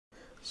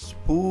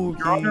Spooky.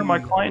 Your Honor, my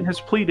client has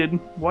pleaded.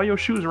 Why your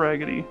shoes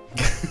raggedy?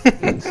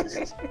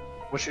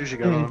 What shoes you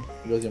got on?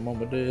 Because your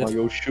mama dead. Why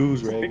your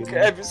shoes raggedy?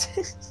 Because,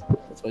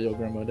 That's why your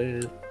grandma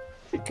dead.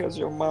 because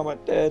your mama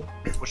dead.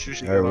 What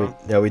shoes you got on?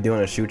 Yeah, we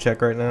doing a shoe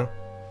check right now?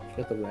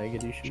 Got the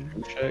raggedy shoes.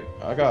 Check.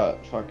 I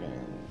got fucking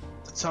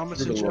That's how much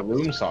little you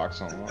room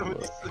socks on.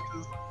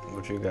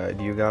 What you got?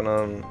 You got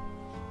on?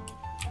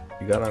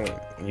 You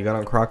got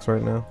on Crocs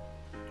right now?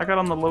 I got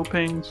on the low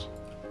pings.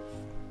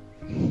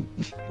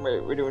 Wait,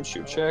 we're doing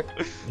shoe check.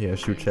 Yeah,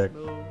 shoe check.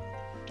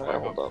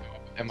 Alright, hold up.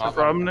 Am No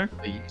problem, Nick.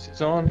 the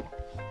Yeezys on?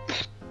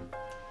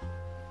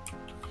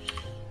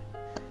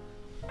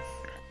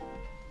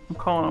 I'm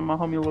calling on my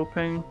homie Low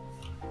Ping.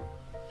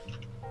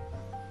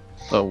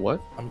 Oh,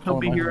 what? I'm He'll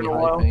be calling here in a my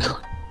while. high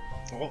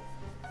Oh,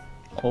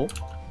 Oh?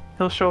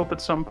 He'll show up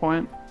at some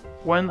point.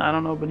 When? I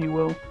don't know, but he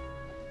will.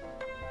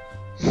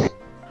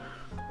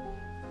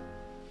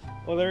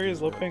 Oh, there he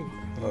is, Loping.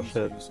 Oh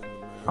shit.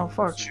 Oh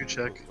fuck. shoe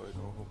check.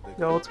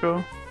 Yo, let's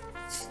go.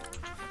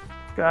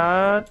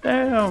 God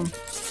damn.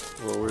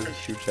 Well, where's the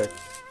shoe check?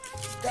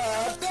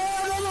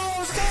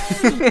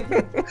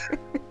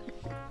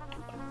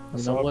 You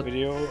Saw know a what?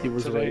 video He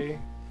was today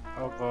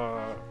of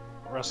a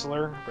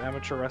wrestler,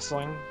 amateur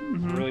wrestling,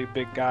 Mhm. really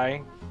big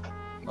guy,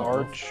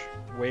 large,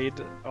 weighed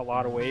a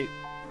lot of weight.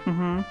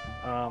 Mhm.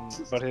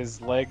 But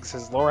his legs,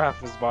 his lower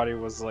half of his body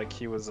was like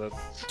he was a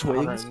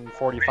Twigs?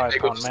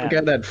 145-pound The man.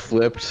 guy that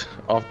flipped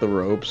off the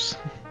ropes.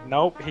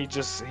 Nope, he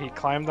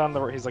climbed on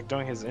the. He's like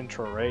doing his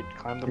intro, right?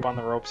 Climbed up on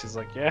the ropes. He's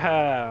like,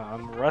 "Yeah,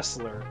 I'm a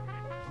wrestler,"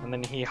 and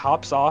then he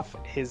hops off.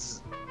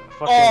 His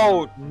fucking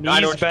Oh, I know knees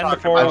what you're bend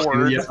talking about.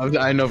 forward.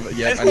 Yeah, I know.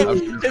 Yeah, His, I know. I've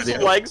seen the his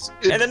video. legs,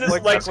 and then his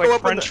Like- legs like go up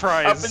in, French the,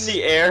 fries. up in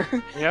the air,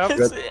 Yep.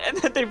 and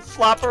then they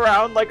flop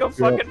around like a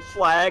fucking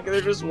flag.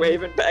 They're just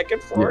waving back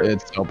and Yeah, forth.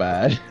 it's so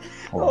bad.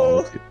 Hold on, Oh.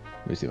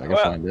 let me see if I can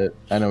Well- find it.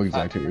 I know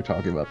exactly what you're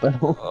talking about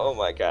though. Oh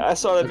my god, I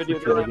saw that video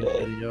the other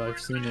day. Video. I've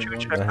seen it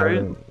once.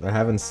 I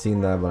haven't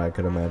seen that, but I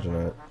could imagine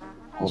it.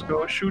 Let's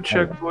go. Shoe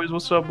check, boys.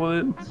 What's up with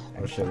it?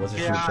 Oh shit, what's a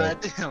shoe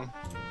God check? damn.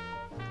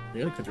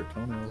 You gotta cut your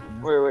toenails,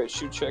 man. Wait,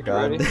 shoe check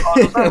God. already? Oh,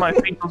 those aren't my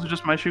feet. Those are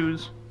just my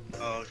shoes.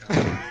 Oh,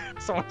 okay.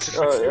 Someone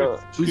Oh,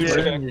 Who's Yeah.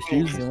 wearing your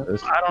shoes, man?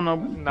 I don't know.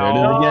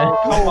 No,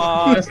 come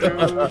on,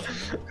 dude.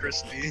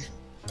 Crispy.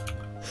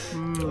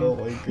 Mm, Oh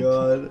my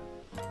god.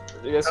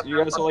 yeah. You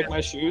guys don't like my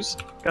shoes?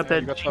 got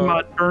Yeah, that you got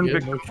Gmod burn you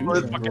have no Victor.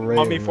 shoes on. Fucking Great,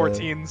 mummy man.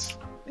 14s.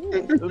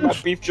 Those are my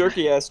beef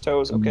jerky ass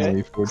toes,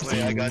 okay?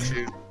 Clay, I got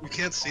you. You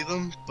can't see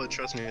them, but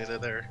trust me, they're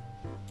there.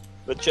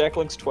 The Jack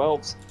Link's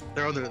 12s.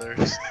 They're under there.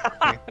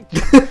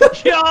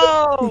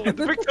 Yo, the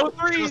Victor Trust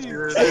me, 3s.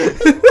 they're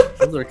there.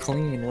 Those are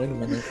clean. Wait a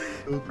minute.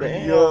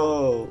 Damn.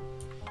 Yo.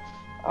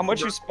 How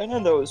much you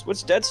spending those?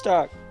 What's dead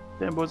stock?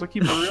 Damn, boys, I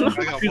keep it real.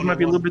 I got Shoes one might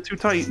be a on little bit too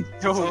tight.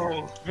 Yo, Oh,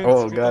 Vince,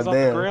 Oh, Vince on the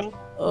goddamn. grill.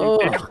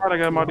 Oh, Yeah, I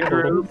got my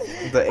grill.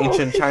 The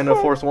ancient China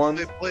Force One.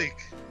 hey,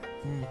 Blake.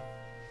 Hmm.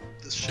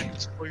 This shit can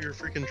spoil your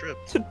freaking trip.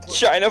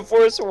 China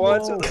Force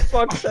Ones? Who the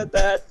fuck said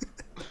that?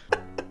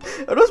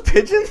 Are those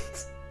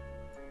pigeons?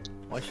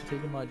 why is she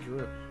taking my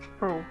drip?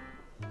 Bro.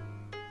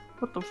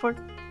 What the fuck?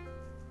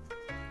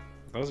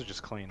 Those are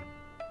just clean.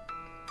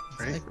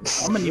 Right?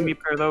 I'm gonna need me a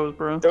pair of those,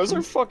 bro. Those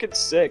are fucking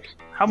sick.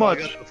 How I much?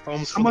 got the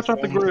foams How for much off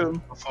the foam- grill?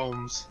 The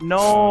foams. No.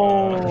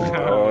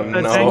 Oh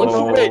That's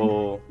no.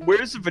 ankle.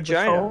 Where's the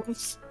vagina?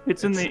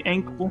 It's in the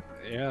ankle.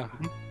 Yeah.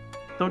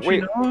 Don't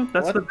Wait, you know?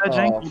 That's what the veg the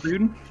ankle,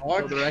 dude.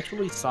 Oh, they're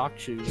actually sock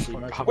shoes. So you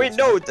might Wait,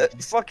 no, the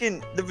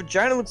fucking the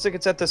vagina looks like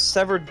it's at the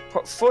severed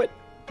foot.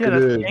 Yeah, It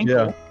that's is, the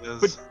ankle. yeah.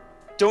 Is-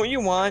 Don't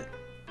you want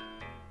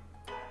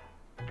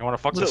You want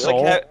to fuck the to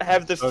soul? like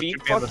have the So it feet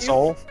should be in fuck the you?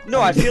 soul?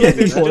 No, I feel like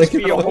there You should wanna just be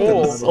get a the hole in the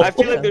hole. soul? I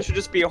feel like Yeah. there should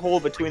just be a hole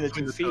between the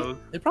between two the feet. toes.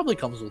 It probably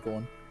comes with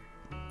one.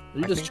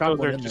 You I just think chop those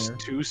one are in just there.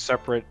 two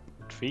separate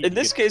feet. In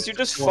this case, you're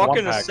just Well, one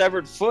fucking a pack.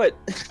 severed foot.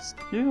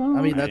 Yeah. I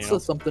mean, Yeah, that's you know,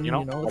 something, you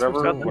know, it's whatever-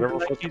 for got sale. whatever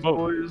the floats Nikes, your boat.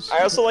 boys. I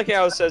also like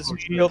how it says Oh,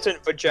 jeez. built-in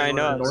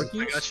vagina.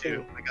 Norky? I got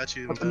you. I got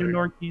you. What's the new better.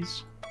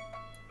 Norkies?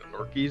 The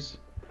Norkies.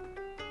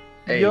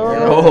 Hey, Yo.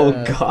 Oh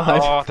Yeah.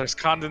 god. Oh, there's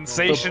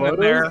condensation in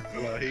butter?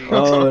 there.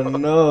 Oh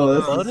no,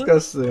 that's Butter?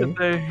 disgusting.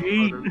 The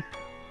heat.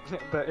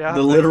 Yeah,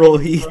 The literal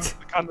heat.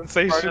 the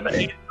condensation. Part of the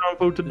AIDS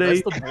combo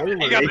today. That's the boiler.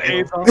 You got the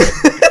AIDS on.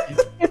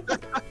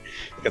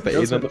 Got the He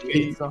A's does on the have feet.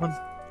 AIDS on.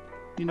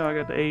 You know I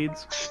got the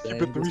AIDS. Dang,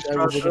 put this three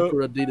guy was straps looking up.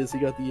 for Adidas, he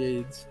got the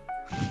AIDS.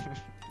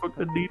 Fuck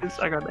Adidas.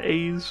 I got the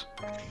A's.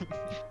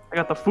 I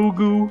got the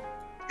Fugu.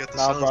 Got the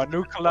Nah, sounds bro, of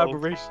new the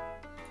collaboration.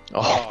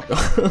 Oh,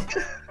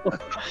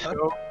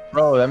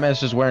 bro, that man's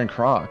just wearing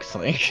Crocs.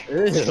 Like,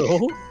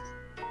 Ew.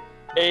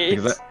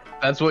 AIDS.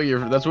 that's what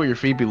your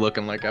feet be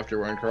looking like after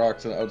wearing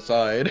Crocs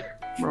outside.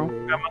 Bro,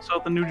 got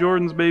myself the new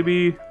Jordans,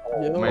 baby.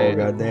 Yo. Man.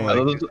 goddamn. Are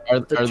those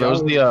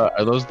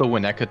the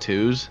Winnetka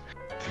 2s?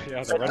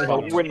 Yeah, the red Oh,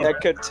 bottoms.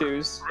 Winnetka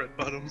twos. red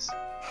bottoms.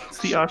 It's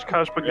the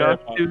Oshkosh Bagat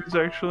dudes,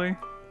 actually.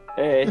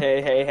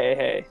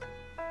 Hey.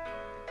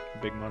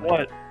 Big money.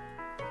 What?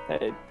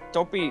 Hey,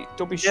 don't be Yeah,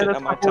 shitting that's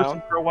on my my horse,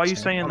 town. bro. Why you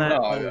saying that?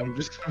 No, I'm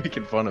just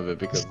making fun of it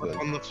because Slip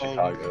on the the phone.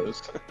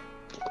 Chicago's.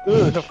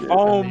 Ugh, the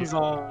foam's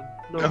on.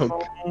 The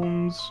Okay.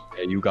 phones.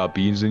 Yeah, you got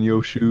beans in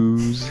your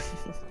shoes.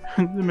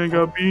 That man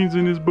got beans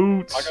in his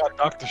boots. I got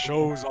Dr.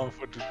 Shows on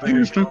for today.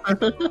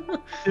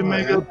 That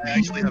man got I actually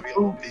beans in have his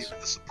yellow boots. feet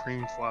with the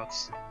Supreme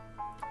flats.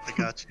 I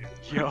got you.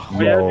 Yo.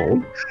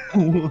 Yo.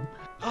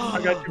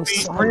 I got your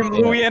beans. Supreme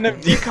Louis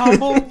NFD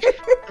combo?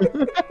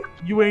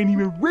 You ain't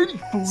even ready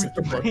for Is it.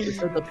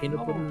 that the peanut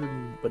butter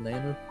and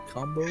banana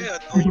combo? Yeah,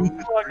 I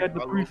got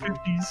the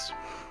 350s.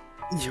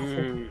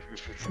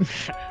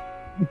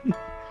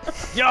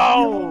 Yo!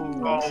 Oh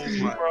my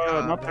Bruh,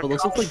 god. not But the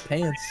those look like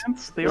pants.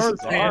 pants. They This are is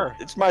pants. our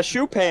It's my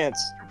shoe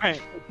pants. paint.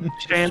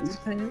 Chance.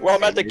 Well,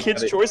 I'm at the You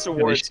Kids' got it. Choice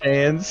Awards.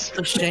 Hands.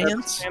 The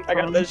chance? I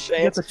got the You got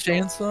chance. the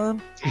chance on?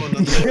 I'm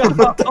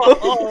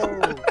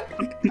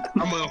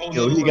a whole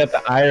Yo, nother he got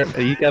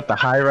the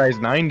high-rise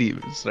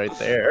 90s right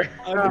there.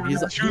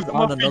 He's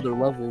on another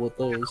level with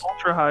those.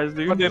 Ultra highs,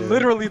 dude. But they're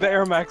literally the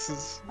Air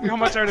Maxes. Look how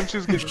much are them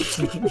shoes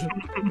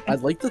getting?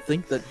 I'd like to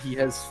think that he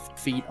has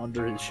feet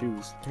under his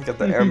shoes. You got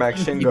the Air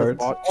Max shin He just guards.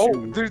 bought Oh,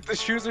 shoes. the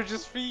shoes are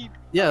just feet.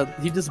 Yeah,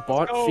 he just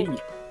bought Oh. feet.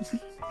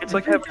 It's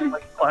like having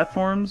like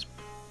platforms,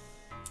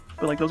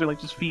 but like those are like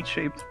just feet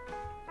shaped.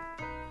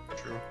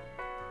 True.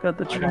 Got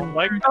the I don't true.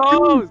 like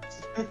those.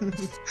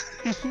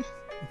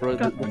 Bro,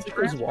 Got it looks like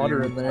there's the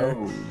water in there.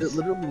 It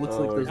literally looks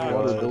like Oh, there's God.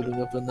 water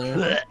building up in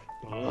there.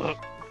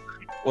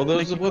 Well,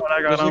 those are what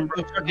I got those on, are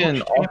bro. the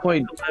fucking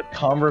off-white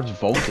Converse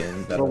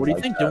Vulcan. Bro, what do you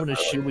think doing a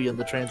shoey in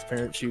the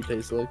transparent shoe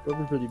tastes like? That'd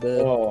be pretty bad.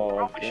 Oh,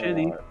 Probably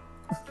shitty.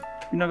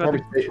 You know, got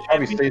Probably, the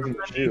probably stays in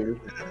the shoe.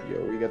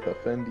 Yo, we got the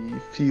Fendi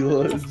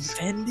Fila's.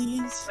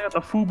 Fendi's? I got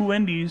the Fubu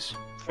Endies.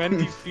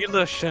 Fendi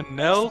Fila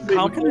Chanel Wait, what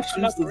combo. kind of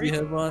shoes does he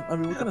have on? I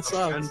mean, what kind of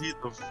socks? Fendi,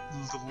 the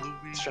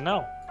Louis.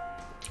 Chanel.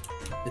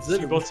 Is See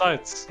it? both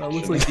sides. That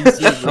looks like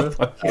DC, bro.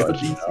 Fuck It's the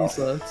yeah. DC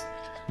socks.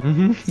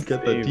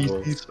 Got the Evil.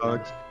 DC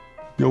socks.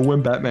 Yo,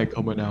 when Batman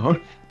coming out?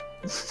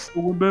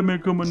 When Batman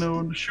coming out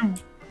on the shoe.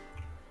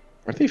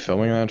 Aren't they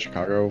filming that in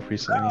Chicago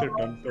recently? They're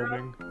done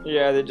filming.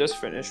 Yeah, they just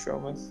finished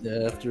filming.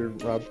 Yeah, after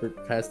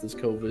Robert passed his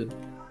COVID.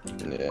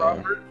 Yeah.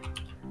 Robert?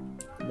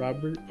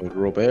 Robert.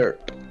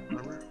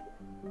 Remember?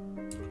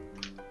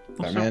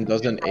 That man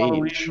doesn't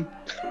Halloween. age.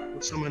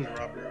 What's someone to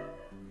Robert?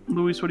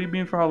 Luis, what are you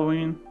being for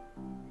Halloween?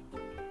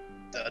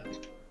 Dead.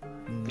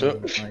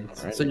 Nice.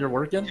 Right. So you're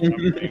working?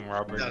 Being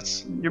Robert.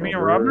 That's You're being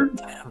Robert?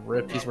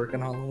 Rip, he's working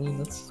Halloween.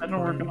 That's I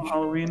don't work on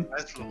Halloween.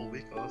 I for the whole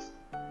week off.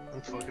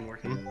 I'm fucking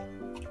working.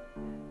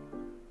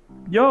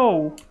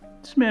 Yo,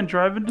 this man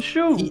driving the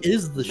shoe, He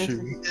is the He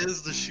shoe.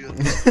 is the shoe. Put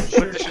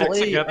the shit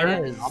Play together.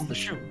 as I'm the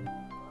shoe.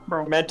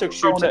 bro. Man took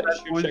shoe, Throwing check, it back,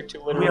 shoe boys. check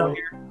too We out literally.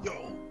 here.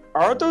 Yo,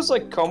 Aren't those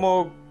like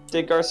Como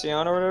de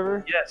Garciano or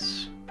whatever?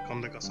 Yes,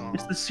 come to Gasson.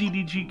 it's the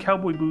CDG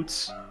cowboy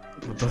boots.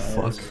 What the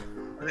fuck?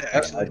 Are they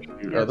actually?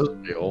 Are those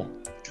real?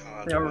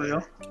 God, They are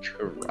real.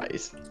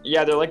 Christ.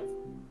 Yeah, they're like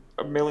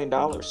 $1 million.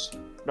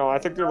 No, I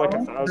think they're like Oh,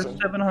 1,000.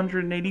 they're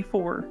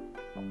 784.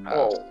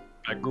 Oh,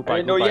 Group I by,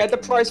 didn't know group you by. had the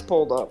price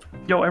pulled up.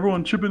 Yo,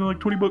 everyone chip in like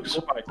 20 bucks.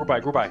 Group by,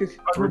 group by.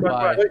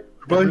 Goodbye.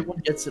 Everyone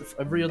gets it.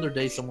 Every other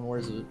day someone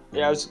wears it.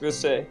 Yeah, I was gonna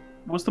say.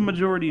 What's the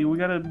majority?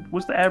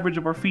 What's the average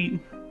of our feet?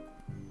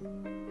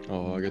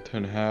 Oh, I got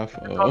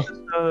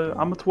 10.5.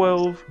 I'm a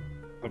 12.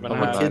 Living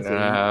I'm a out. kid. Nine and a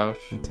half.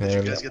 Did you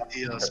 10. guys get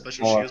the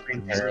special Oh, shoes? when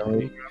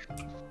apparently.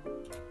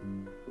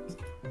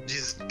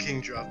 Jesus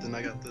King dropped, and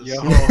I got this.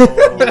 Yo.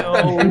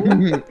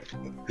 Yo,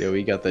 Yeah,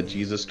 we got the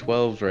Jesus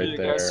 12s right Did you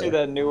there. guys see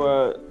that new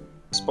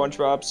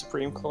SpongeBob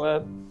Supreme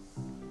collab?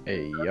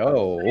 Hey,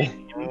 yo.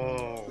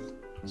 Oh,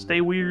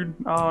 stay weird.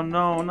 Oh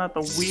no, not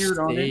the weird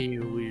on it. Stay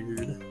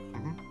weird.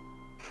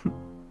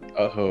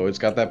 Oh, it's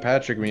got that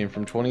Patrick meme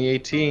from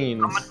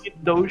 2018. I'm gonna need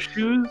those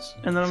shoes,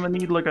 and then I'm gonna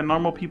need like a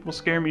normal people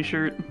scare me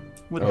shirt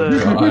with Oh,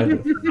 the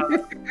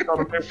God. all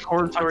the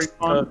cord story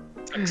font.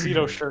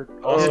 Tuxedo shirt.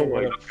 Oh Also my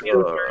would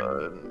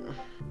have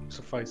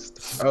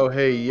sufficed. Oh,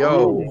 hey,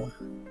 yo.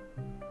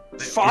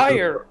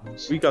 Fire!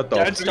 We got the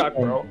Dead stock,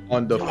 bro.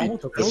 on the Yo, I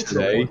want the feet Velcro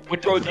today.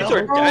 Bro, these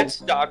are dead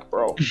stock,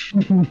 bro.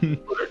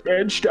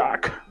 Dead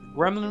stock.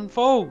 Gremlin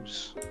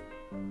foes.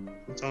 I'm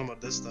talking about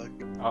this stock.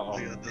 Uh-oh.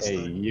 I got this Hey,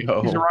 stock.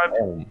 yo. He's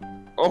arriving.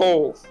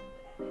 Oh,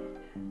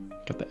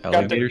 Got the got the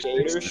elevator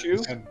gator shoe.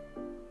 It's got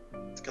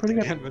What do the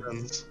you got?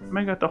 guns.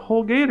 Man got the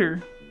whole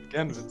gator.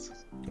 Again, Vince.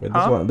 Wait,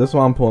 Huh? this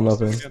one I'm pulling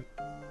up in. Again.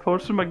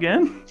 Post him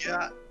again.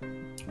 Yeah.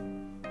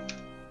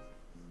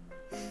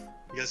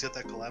 You guys got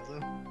that collab though?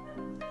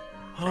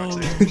 Oh, Yo,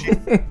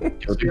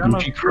 the Yeah, I'm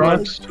Gucci a-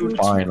 Crocs?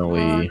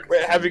 Finally.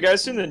 Wait, have you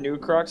guys seen the new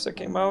Crocs that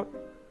came out?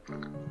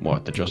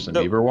 What, the Justin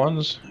The- Bieber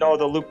ones? No,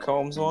 the Luke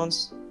Combs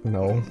ones.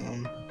 No.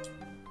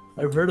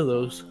 I've heard of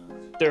those.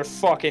 They're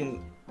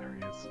fucking. There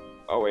he is.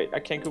 Oh wait, I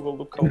can't Google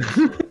Luke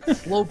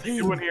Combs. Low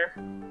You in ping. here?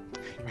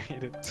 He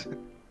made it.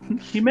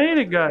 He made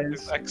it, His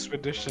guys.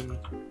 expedition.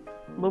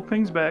 Lil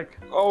Ping's back.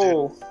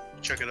 Oh,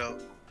 Check it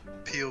out.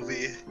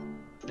 POV.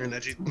 You're an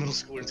edgy middle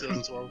schooler in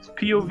 2012.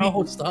 POV.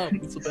 No, stop.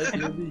 It's a bad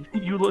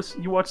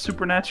POV. You watch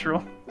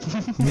Supernatural.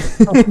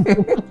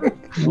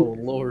 Oh,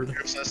 Lord.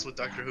 You're obsessed with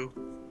Doctor Who.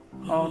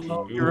 Oh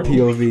no, you're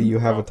POV, you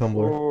have a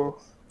Tumblr. oh.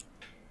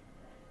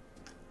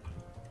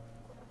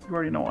 You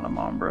already know what I'm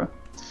on, bro.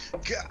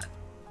 God.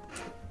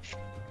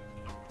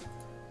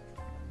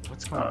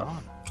 What's going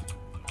on?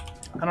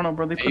 I don't know,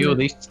 bro. They put Hey, yo, me-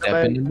 they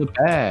stepping in the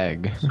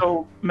bag.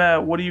 So,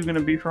 Matt, what are you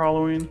gonna be for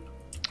Halloween?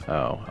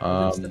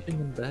 Oh, Stepping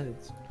in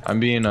beds. I'm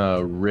being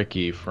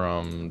Ricky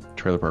from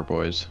Trailer Park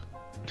Boys.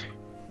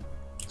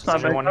 It's Does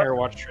not anyone bad. here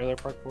watch Trailer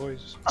Park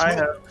Boys? I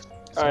have.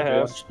 I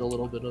have. watched a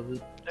little bit of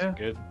it,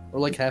 Good. or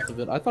like half of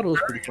it. I thought it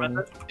was pretty funny.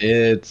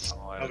 It's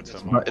Oh, I would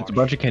just- it's a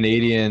bunch of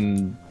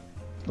Canadian,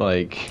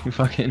 like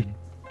fucking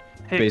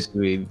Hey,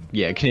 basically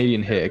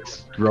Canadian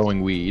hicks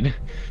growing weed.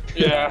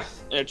 Yeah.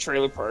 Yeah.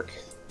 Trailer park.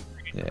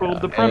 Yeah, Well,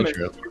 the and premise-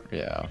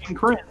 yeah, fucking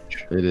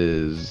cringe. it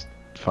is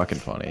fucking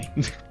funny.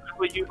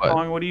 What you, But,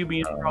 Kong? What are you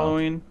being for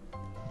Halloween?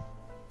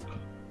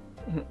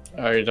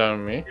 Are you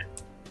done with me?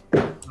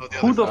 Oh,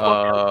 Who the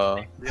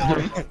Uh,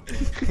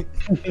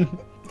 the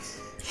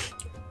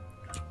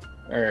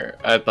other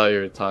I thought you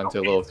were talking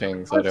to Lil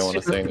Ping, so I didn't want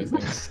to say anything.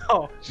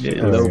 Oh. Yeah,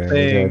 Okay, Lil yeah,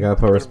 Ping. gotta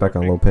put respect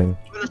on Lil Ping.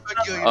 Where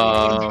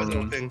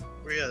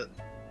you at?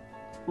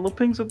 Little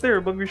Ping's up there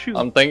above your shoe.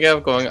 I'm thinking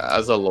of going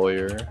as a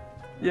lawyer.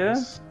 Yeah.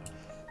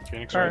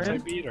 Phoenix Alright. Wright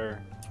type beat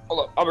or?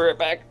 Hold up. I'll be right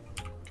back.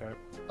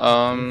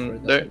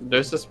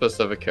 There's a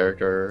specific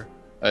character.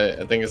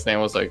 I think his name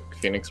was like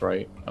Phoenix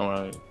Wright. I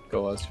want to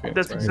go as Phoenix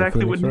That's Wright.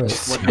 exactly what you Phoenix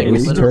just Wright. What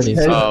Ace name? Attorney.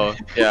 Oh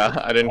yeah,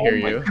 I didn't hear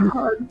you.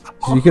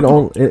 So you can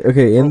only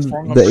okay in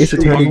the Ace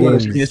Attorney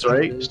games. Phoenix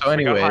Wright. So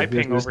We got high anyway,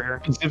 ping there's over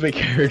here. this specific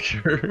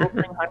character.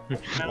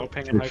 Low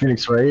ping and high ping.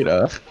 Phoenix Wright.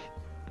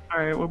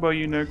 Alright, what about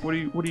you, Nick? What are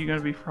you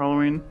gonna be for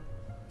Halloween?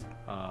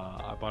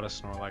 I bought a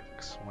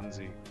Snorlax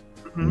onesie.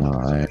 Hell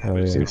I'm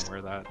just yeah. gonna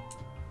wear that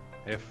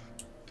if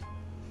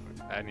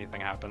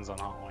anything happens on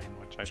Halloween,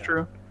 which I It's doubt.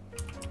 true.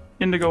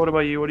 Indigo, what about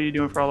you? What are you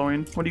doing for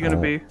Halloween? What are you gonna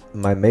be?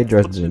 My maid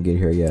dress didn't get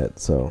here yet,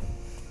 so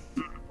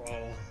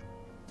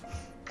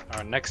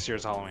Next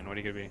year's Halloween, what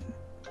are you gonna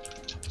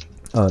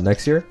be?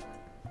 next year.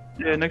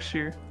 Yeah, next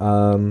year.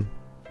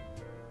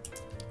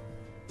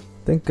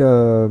 Think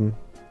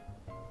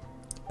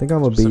I'm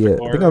gonna be Specific I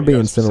lawyer? think I'll be You got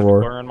in a specific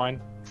Cinnamore. lawyer in mind?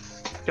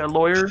 Got a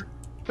lawyer.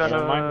 Got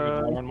Lawyer in mind? You got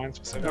a a. lawyer in mind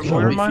specifically?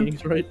 Lawyer in Maybe mind?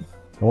 Phoenix, right?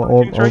 I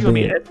want You trying to to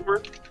be be.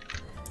 Edward?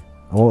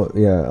 I want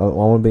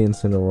to be in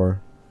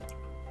Cinnamore.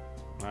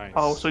 Nice.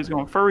 Oh, so he's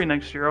going furry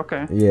next year.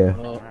 Okay. Yeah.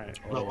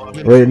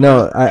 Alright. Wait,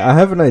 no, I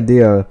have an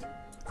idea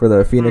for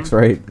the Phoenix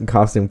Wright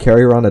costume.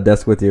 Carry around a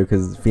desk with you,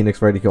 because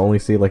Phoenix Wright you can only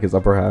see like his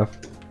upper half.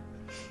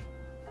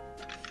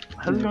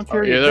 How's he gonna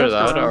carry Either his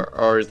desk that around?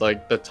 or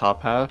like the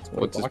top half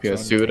would just be a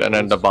box on suit, your and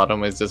then the clothes.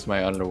 bottom is just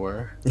my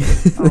underwear.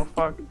 Oh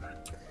fuck.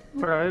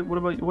 Alright, what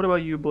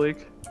about you,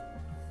 Blake?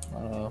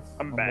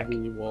 I'm back.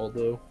 Gonna be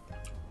Waldo.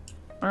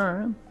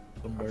 Alright.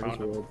 Somewhere's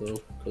found it. Waldo,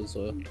 because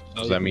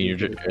Does that mean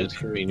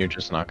you're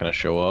just not gonna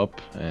show up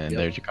and Yep.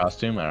 there's your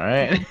costume? All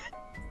right.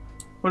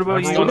 What about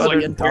I'm you? still Other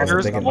getting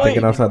characters?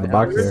 Thinking outside the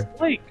box Where's here.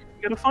 Blake?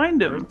 You gotta find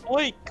him.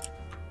 Blake.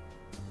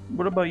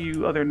 What about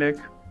you, other Nick?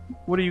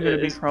 What are you gonna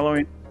be Is- for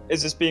Halloween?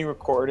 Is this being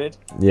recorded?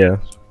 Yeah.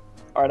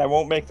 All right, I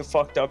won't make the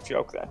fucked up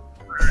joke then.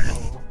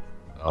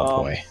 Oh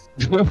Um, boy.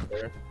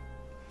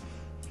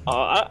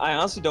 I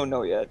honestly don't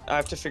know yet. I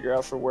have to figure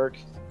out for work.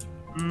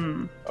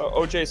 Hmm.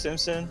 OJ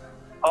Simpson.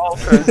 Oh,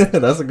 okay.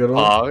 That's a good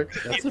one. Fog.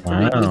 That's a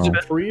Wow.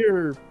 pre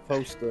or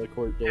post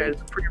court Yeah, date.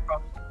 it's a pretty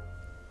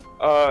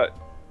rough.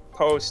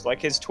 Post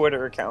like his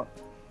Twitter account.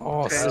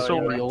 Oh, Okay, so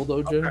so- the old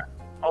OJ.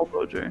 Old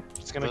OJ.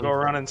 Just gonna go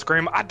around and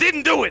scream, I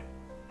didn't do it!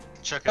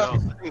 Check it out.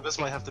 I think this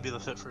might have to be the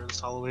fit for this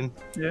Halloween.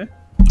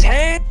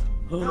 Tan.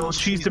 Oh,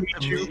 cheese to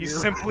meet you. He's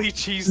simply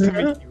cheese to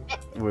meet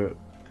you. Wait,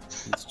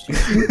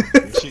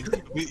 Cheese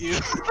to meet you.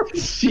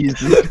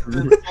 Jesus.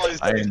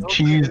 I am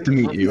cheesed to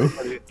meet you.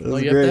 that's Oh, you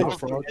have to great. have a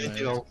frog mask.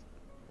 You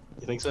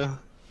think so?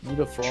 You need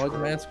a frog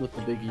mask with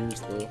the big ears,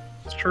 though.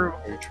 It's true.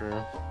 Very true.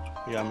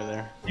 You got me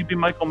there. You'd be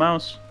Michael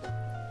Mouse.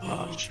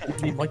 You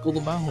need Michael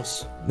the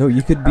Mouse. No,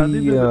 you could How be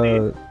did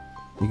it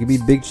you could be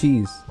Big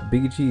Cheese,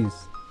 Biggie Cheese.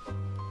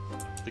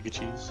 Biggie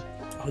cheese.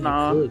 Oh, you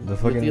Nah. could. The You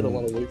have to get a fucking-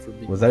 lot of weight for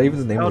big Was that even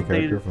the name of the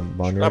Outdated. character from I'm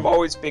Boneyard?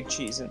 always big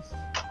cheesing.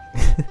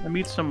 I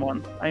meet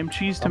someone. I am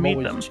cheese to I'm meet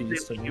always them.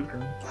 cheese to They meet leave.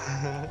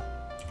 them.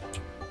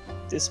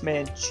 This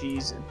man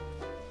cheesing.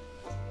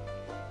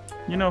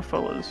 You know,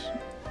 fellas,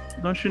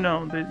 don't you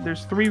know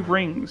there's 3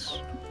 rings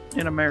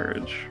in a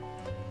marriage?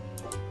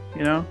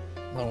 You know,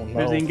 Oh there's the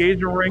no.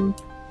 engagement ring,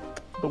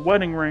 the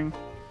wedding ring,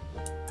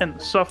 and the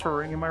suffer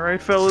ring. Am I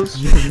right, fellas?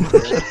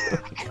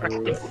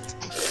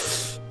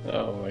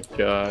 Oh my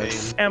god.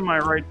 Pain. Am I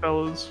right,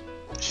 fellas?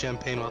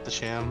 Champagne without the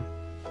sham.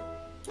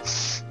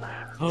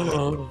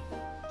 Oh,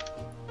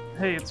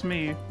 Hey, it's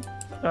me,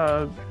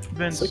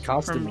 Vince It's a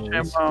costume from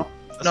release. Shamwow.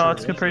 No,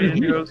 it's Compared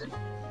Indigos.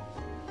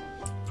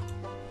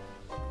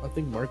 I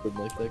think Mark would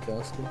like that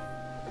costume.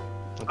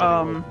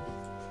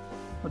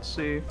 Let's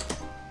see.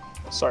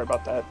 Sorry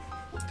about that.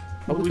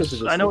 Probably because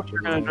it I is know so what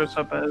you're gonna big. dress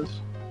up as.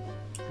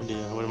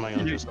 What am I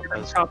gonna You're dress up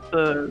gonna as? cop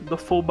the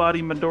full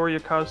body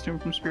Midoriya costume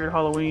from Spirit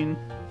Halloween.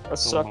 A Oh my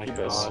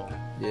succubus. god.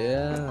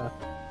 Yeah.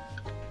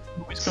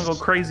 He's gonna go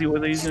crazy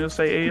with it. He's gonna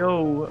say,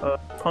 "Ayo,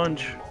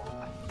 punch."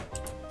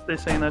 They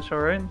say in that show,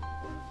 right?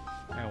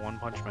 Yeah, One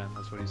Punch Man,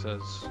 that's what he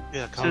says.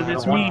 Yeah, Says comment.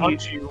 it's One me.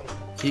 punch you.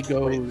 He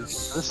goes.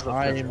 This is the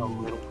I'm. first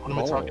one. What am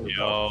I talking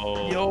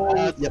about? Yo.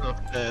 That's Yep.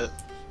 a bit.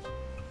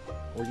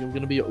 We're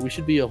gonna be. We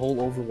should be a whole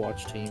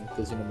Overwatch team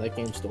because that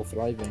game's still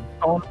thriving.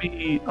 I want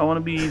to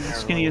be the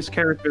skinniest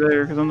character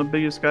there because I'm the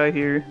biggest guy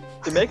here.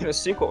 They're making a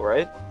sequel,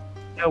 right?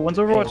 Yeah, when's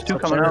Overwatch 2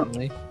 coming out?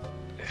 Apparently.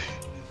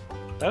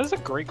 That is a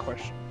great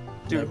question.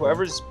 Dude,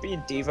 whoever's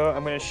being diva,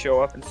 I'm gonna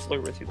show up and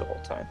flirt with you the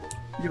whole time.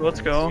 Dude,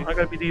 let's go. I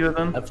gotta be Diva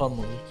then. Have fun,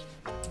 Luis.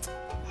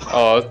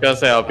 Oh, I was gonna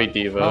say I'll be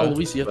Diva. Oh,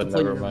 Luis, you have but to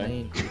play never your mind.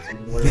 main. So you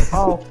can wear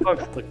Oh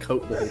fuck! the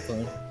coat the whole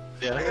time.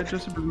 I Yeah. got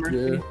Joseph Yeah.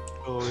 Murphy.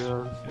 Oh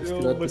yeah. Just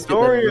Yo, get that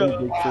really Midoriya.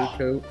 big fur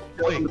coat.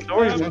 Wait,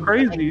 Midoriya's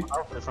crazy.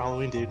 outfit for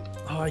Halloween, dude.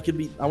 Oh,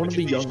 I want to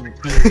be young.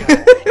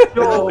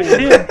 Yo,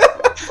 him.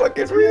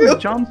 Fucking real.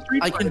 John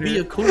Street I can be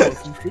Fighter. a cool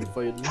from Street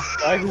Fighter.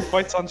 Guy who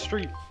fights on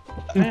street.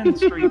 Man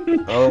Street.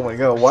 Oh my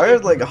god, why are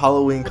like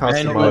Halloween And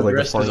costume who models like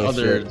the aggressed funniest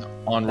others shit?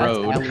 on That's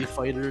road. Alley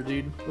Fighter,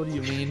 dude. What do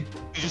you mean?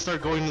 You just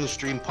start going to the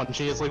street and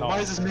punching. It's like, why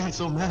is this man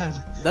so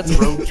mad? That's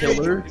Road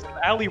Killer. He's an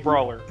alley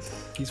brawler.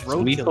 He's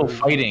Road Lethal Killer.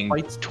 Fighting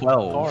Fights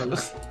 12.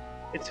 cars.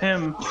 It's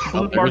him,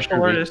 Oh, blue martial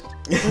Kirby. artist.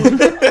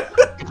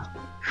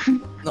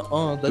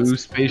 Nuh-uh, that's Blue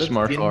space that's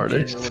martial Gin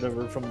artist. Or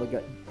whatever from the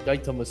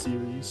Gaitama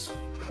series.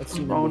 I've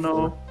seen him Oh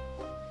before.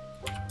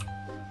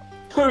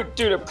 no.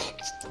 Dude,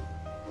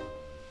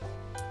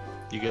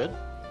 You good?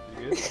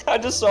 I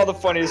just saw the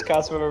funniest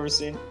costume I've ever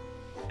seen.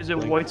 Is it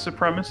white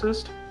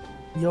supremacist?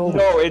 Yo,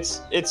 No,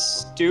 it's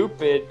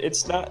stupid.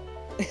 It's not.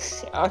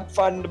 I'm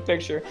finding the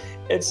picture.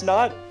 It's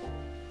not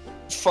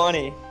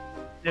funny,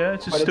 Yeah,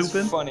 it's just but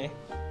stupid. it's funny.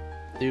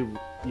 dude,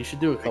 you should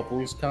do a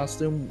couple's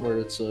costume where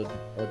it's a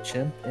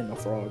chimp and a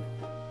frog.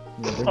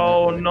 You know, bring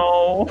Oh that back.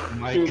 no. Oh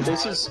my Dude, god.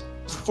 this is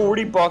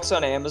 $40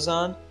 on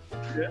Amazon.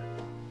 Yeah.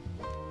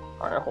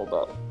 Alright, hold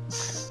up.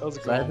 That was a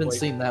good I one, haven't Blake.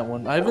 seen that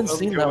one. I haven't That was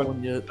seen good that one.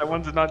 one yet. That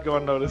one did not go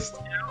unnoticed.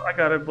 I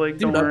got it, Blake.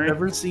 Don't Dude, I've worry.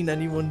 never seen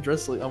anyone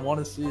dressed like. I want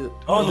to see it.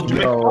 Oh, the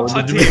Jamaican No,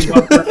 bobsled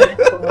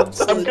the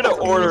team. I'm gonna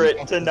order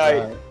it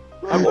tonight.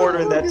 I'm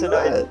ordering that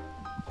tonight.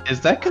 Is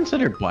that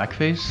considered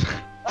blackface?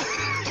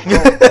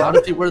 How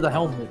did he wear the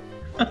helmet?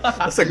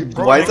 That's a,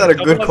 why is that a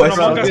good That was an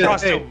question? Among Us Yeah,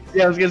 costume.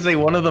 Yeah, I was gonna say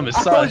one of them is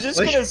I sus. was just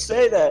gonna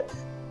say that.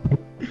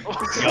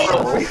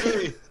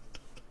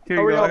 Here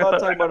How you are go. y'all I got not the-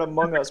 talking about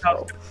Among Us,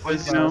 bro?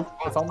 You know,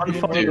 If I'm being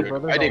Dude, brother, Dude,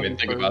 brother, I didn't I'll even be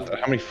think first. about that.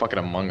 How many fucking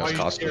Among Us Why are you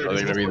costumes scared? are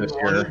there gonna be this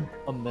year?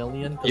 A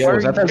million. Yo,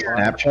 is that that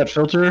Snapchat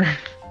filter?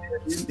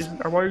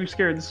 or why are you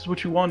scared? This is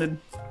what you wanted.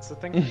 It's the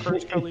thing from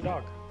Courage Cowardly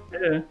Dog.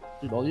 Yeah,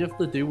 Dude, all you have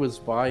to do is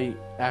buy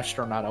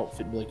astronaut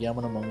outfit and be like, yeah, I'm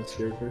an Among Us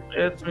character.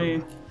 it's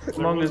me. There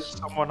Among was Us.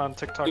 someone on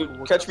TikTok who Dude,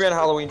 worked catch me on at-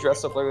 Halloween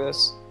dressed up like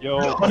this.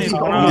 Yo, Funny come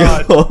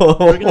God. on.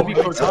 We're gonna be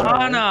Yo.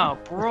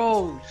 Cortana.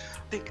 bro.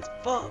 Thick as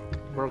fuck.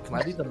 Bro, can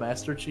I be the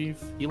Master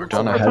Chief? He looks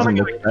Donna Cortana has him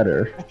got look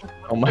better.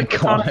 Oh my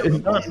Katana was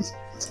god. done.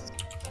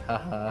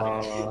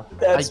 Haha. I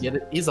That's get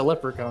it. He's a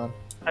leprechaun.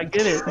 I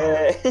get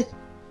it.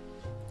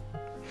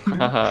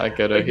 Haha, I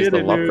get I it. He's get the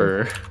it, dude.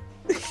 leper.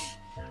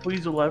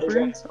 Please, a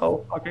leopard.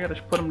 Oh fuck! I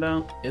gotta put him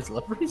down. Is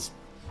leopards?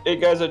 Hey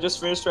guys, I just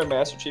finished my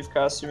Master Chief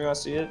costume. You wanna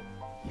see it?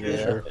 Yeah.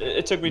 Sure.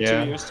 It took me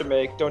Yeah. 2 years to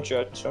make. Don't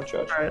judge. Don't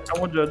judge. All right, I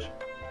won't judge.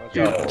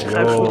 Dude, Yo.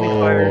 absolutely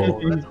fire.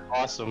 That's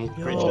awesome.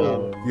 Great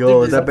Yo. job. Yo,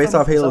 Dude, is that based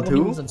off Halo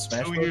 2?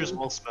 2 years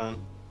well spent.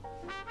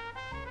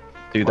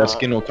 Dude, that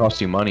skin will cost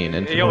you money in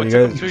Hey, yo, Infinite. it You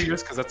took him guys- 2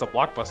 years because that's a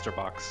blockbuster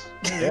box.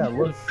 Yeah,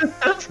 look.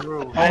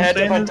 True. I had to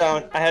saying hunt is-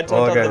 down. I had to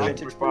Oh, hunt down the guys.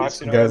 vintage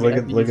box. You know Guys, what I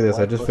look mean? at this.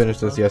 I just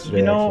finished this yesterday.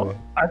 You know, Actually.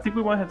 I think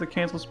we might have to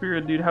cancel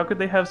Spirit, dude. How could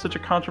they have such a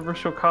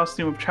controversial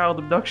costume of child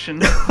abduction?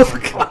 Dude,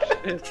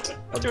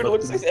 it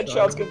looks like that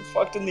child's getting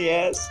fucked in the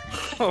ass.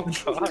 Oh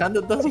god.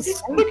 Kinda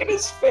does. Look at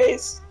his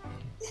face.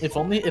 If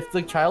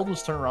the child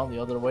was turned around the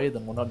other way,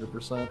 then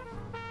 100%.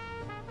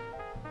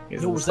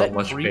 He's Yo, in was so that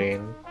much Greek?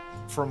 pain.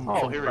 From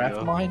Oh, here we go.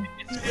 Craftmine.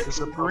 This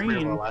is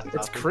green.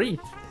 It's creep.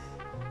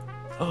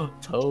 Oh,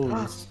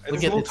 toes. It's Look a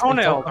at little it's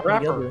toenail, all the coming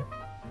rapper. together.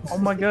 Oh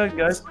my god,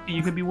 guys,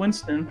 you could be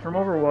Winston from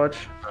Overwatch.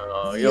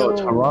 Yo,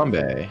 it's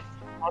Harambe.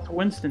 Not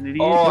Winston, did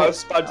he? Oh, I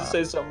was about to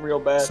say something real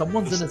bad.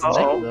 Someone's in his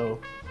Uh-oh. neck though.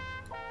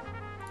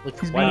 Like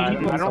He's why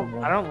being did I you don't.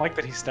 someone? I don't like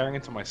that he's staring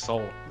into my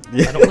soul.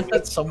 I don't like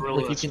that some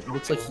Really like you can. It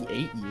looks like he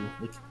ate you.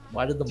 Like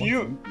why did the Do monkey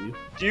you- eat you?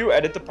 Do you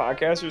edit the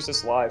podcast or is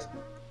this live?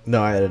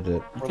 No, I edited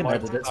it. You can Or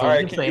edit it. So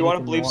Alright, say can you want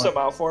to anything bleep want. some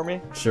out for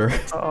me? Sure.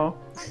 Uh-oh.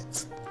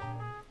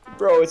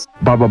 Bro, it's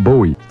Baba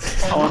Booey.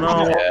 Oh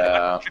no.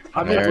 Yeah.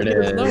 I mean, There it look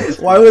at his is.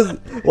 nose.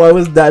 Why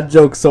was that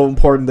joke so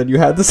important that you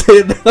had to say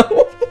it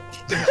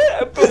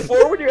now?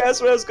 before when you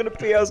asked what I was gonna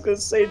be, I was gonna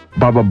say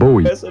Baba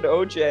Booey. I said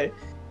OJ.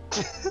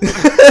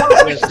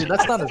 Yeah, see,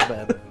 that's not as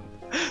bad.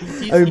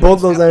 I mean,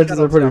 both those answers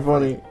are pretty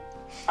funny.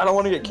 I don't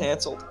want to get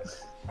canceled.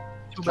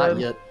 Too Not bad.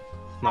 yet.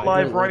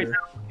 Live right later.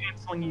 now,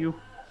 canceling you.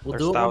 We'll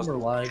There's do it when thousands.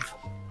 we're live.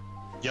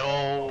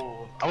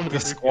 Yo, I want to be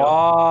The 3PO.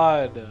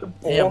 squad.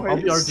 Damn, I'll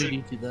be Boys.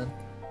 R2D2 then.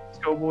 Let's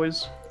go,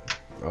 boys.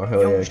 Oh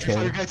hell yeah, I Street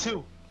Fighter can. guy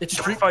too. It's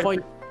Street Fight.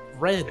 Fight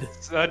Red.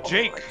 It's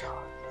Jake.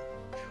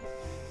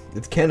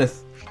 It's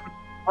Kenneth.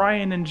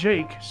 Brian and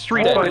Jake,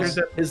 Street Yeah, Fighters.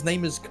 His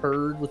name is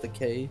Curd with a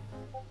K.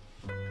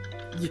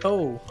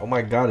 Yo, Oh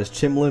my god, it's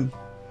Chim Lim.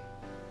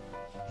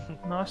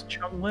 No, it's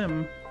Chung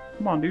Lim.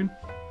 Come on, dude.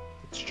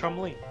 It's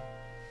Chumley.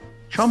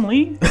 Chum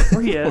Lee?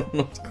 Where he at?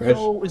 Crash.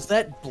 Yo, is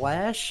that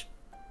Blash?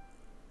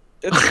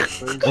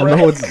 It's Oh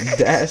no, it's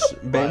Dash Is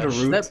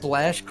Bandaroot. that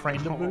Blash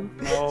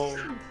Crandaboo? No.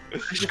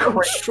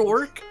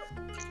 Shork?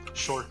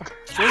 Short.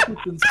 Shork is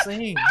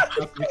insane.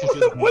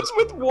 What's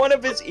with one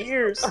of his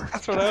ears?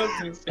 That's what I was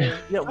gonna say.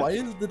 Yeah, why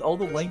did all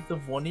the length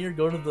of one ear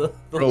go to the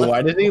Bro, left?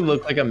 why does he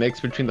look like a mix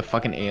between the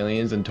fucking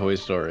aliens and Toy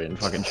Story and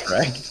fucking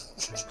Shrek?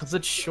 Because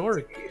it's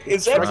Shork.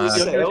 Is that Shrek's his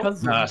younger sale?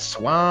 cousin. The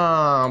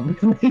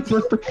swamp.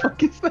 What the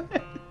fuck is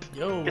that?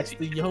 Yo, it's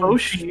the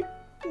Yoshi.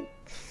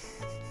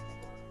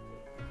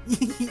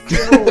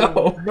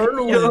 Yo,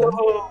 Merlin.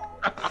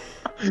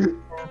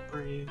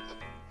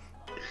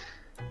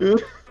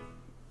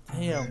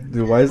 Damn.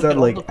 Dude, why is that Look at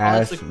all like the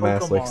Ash classic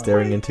mask like Pokemon.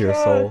 staring into your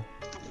soul?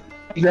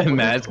 That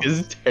mask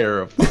is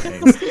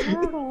terrifying.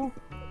 Squirtle.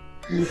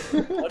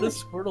 Why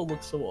does Squirtle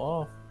look so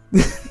off?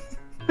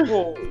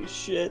 Holy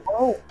shit.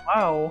 Oh,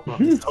 wow. Hope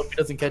he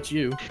doesn't catch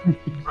you.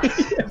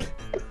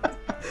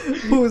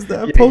 Who is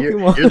that Yeah,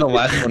 Pokemon? You're the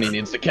last one he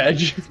needs to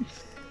catch.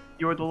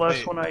 You're the last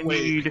Wait, one I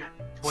wait. need.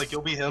 Like,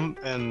 you'll be him,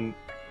 and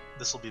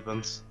this'll be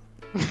Vince.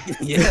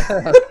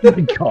 Yeah.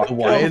 God,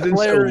 why is it so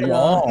Flareon.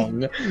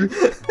 long?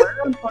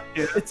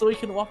 It's so he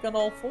can walk on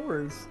all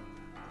fours.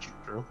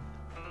 True.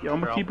 Yo, I'm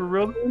gonna keep it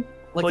real, dude.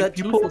 Like, Like, that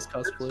you pull- Toothless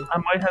cosplay. I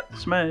might have to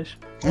smash.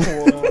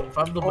 If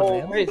I'm the Oh,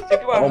 banana. wait,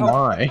 think about Oh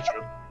my.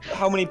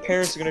 how many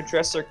parents are gonna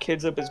dress their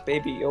kids up as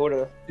Baby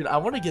Yoda. Dude, I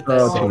want to get that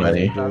Oh, too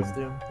many. Pikachu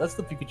costume. That's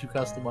the Pikachu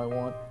costume I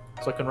want.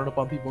 So I can run up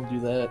on people and do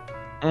that.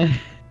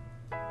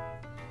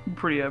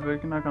 Pretty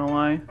epic, not gonna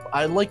lie.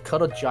 I like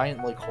cut a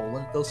giant like hole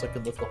in it though, so I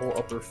can lift the whole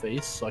upper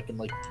face, so I can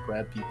like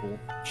grab people,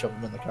 shove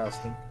them in the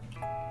costume.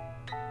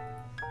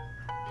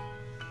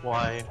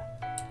 Why?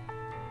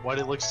 Why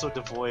did it look so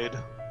devoid?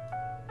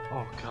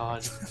 Oh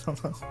god.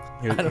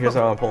 Here's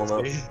how I'm pulling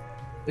up.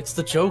 It's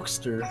the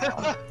jokester.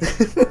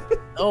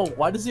 Oh,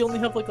 why does he only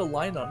have like a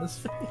line on his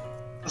face?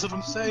 That's what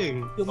I'm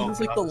saying. He only Oh, has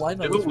like God. the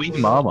line on Look his at Weed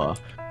face. Mama.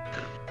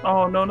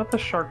 Oh no, not the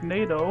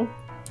Sharknado.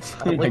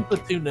 I like the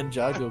two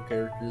Ninjago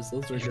characters.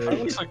 Those are That great.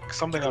 looks like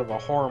something out of a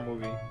horror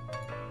movie.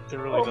 It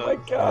really Oh does. my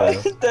god,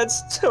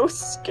 that's so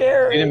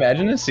scary. Dude,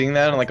 imagine seeing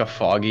that on like a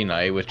foggy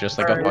night with just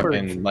like a Alright,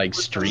 fucking like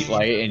street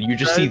light and you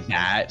just see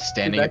that Dude,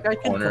 standing that in guy the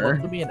can come corner.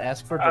 up to me and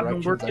ask for I've been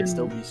directions. I'd working-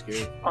 still be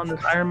scared. On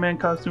this Iron Man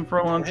costume for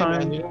a long Hey,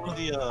 man, time. you know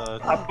the,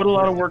 I put a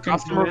lot of work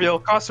Costume into it. reveal.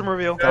 Costume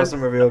reveal.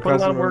 Costume reveal, Put a lot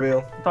of costume work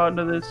reveal. thought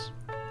into this.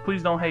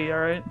 Please don't hate,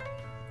 alright?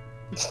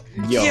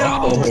 Yo.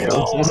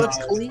 Oh, that's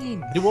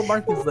clean. Dude, what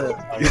mark is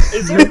that?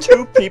 Is there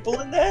two people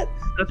in that?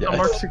 That's the Yes.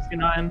 Mark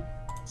 69.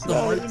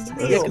 No, Yeah, it's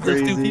because there's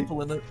two crazy.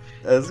 people in it.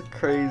 That's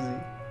crazy.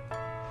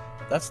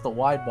 That's the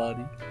wide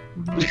body.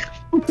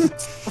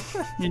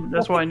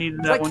 That's why I needed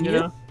Is that that one, you Kia?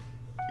 know?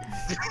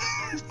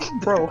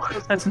 Bro,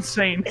 that's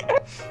insane.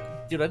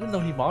 Dude, I didn't know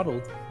he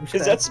modeled. We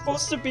should Is that ask him.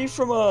 supposed to be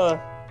from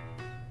a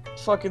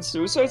fucking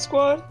Suicide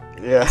Squad?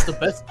 Yeah. It's the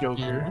best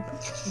Joker.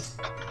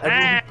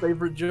 Everyone's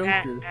favorite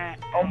Joker.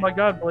 Oh my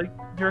god, Blake,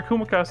 your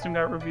Akuma costume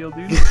got revealed,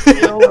 dude.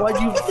 Yo, why'd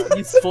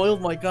you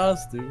spoiled my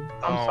costume?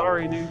 I'm Oh.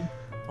 sorry, dude.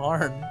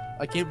 Darn.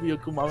 I can't be a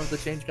Kuma. I have to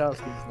change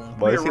costumes now.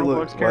 Why Your does he Roblox look?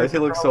 Why does he character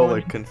look so probably.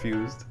 like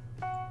confused?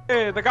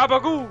 Hey, the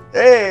Gabagoo!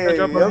 Hey, Good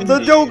job, I'm the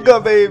Joker,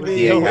 baby.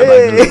 Yeah,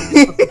 Hey.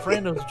 The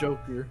Sopranos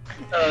Joker.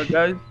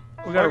 Guys,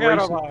 we got a Forget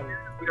racist. about it.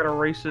 We got a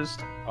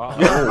racist.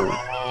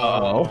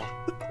 Oh.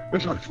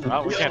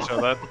 Oh, we can't show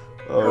that.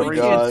 Oh we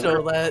can't god.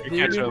 show that, You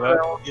can't dude. show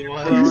that. You know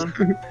Hold what?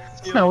 on.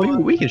 You No, know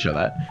what? we can show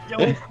that. What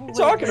are you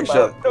talking We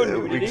about? No we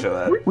nudity. can show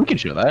that. We can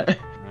show that. Eh.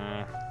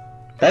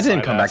 That didn't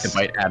Side come back to ass.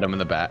 bite Adam in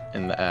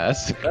the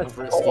ass. That's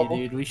risky,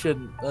 dude. We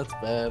shouldn't. That's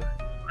bad.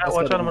 Matt,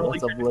 watch out, I'm gonna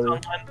That's leak a your blur.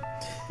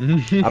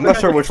 online. I'm not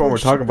sure which one we're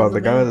talking about.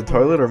 The guy in the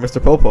toilet or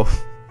Mr. Popo?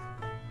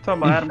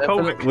 Talking about Adam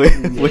Kovic.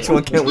 Definitely- Which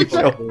one can't we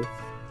show?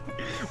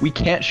 We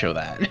can't show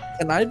that.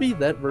 Can I be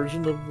that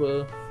version of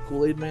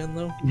Kool-Aid Man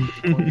though?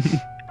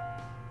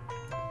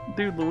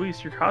 Dude,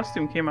 Luis, your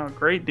costume came out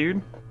great,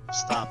 dude.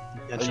 Stop.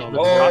 Yeah, Oh, show you- me.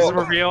 Costume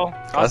reveal.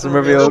 Costume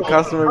reveal,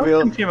 costume reveal.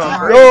 Costume came out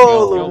great.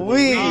 Yo,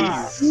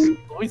 Luis!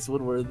 Luis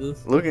would wear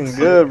this. Looking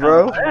good,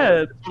 bro.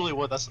 Bad. That's really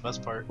what. That's the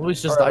best part.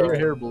 Luis, just dye your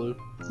hair blue.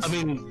 I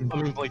mean,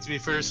 like to be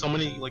fair, so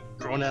many like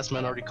grown ass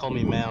men already call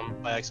me ma'am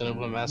by accident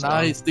with a mask on.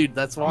 Nice, dude.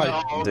 That's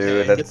why. Oh,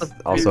 Dude, okay. that's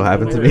also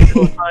happened to me.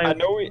 I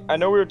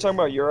know we were talking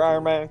about your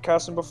Iron Man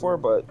costume before,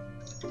 but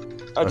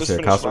I Oh just shit,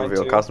 finished costume mine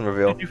reveal, too. costume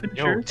reveal. Did you finish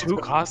Yo, yours? 2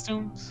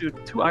 costumes?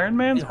 Dude, 2 Iron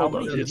Mans? Dude, how Hold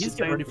many? up. Dude, it's he's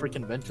getting ready insane. for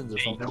conventions or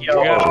something. You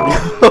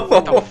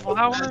got the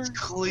flower? That's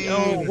clean.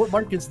 Yo, what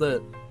mark is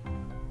that?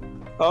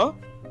 Huh?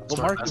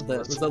 What mark is that?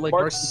 Was that like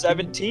Mark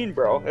 17,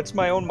 bro. It's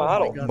my own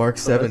model. God. Mark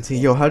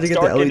 17. Yo, how'd you get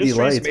the Stark LED Industries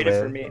lights, made it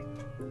for man? me.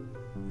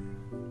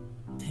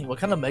 Dang, what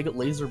kind of mega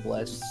laser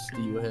blasts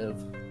do you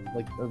have?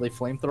 Like, are they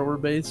flamethrower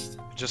based?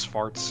 Just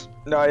farts.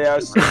 No, yeah, it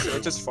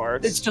just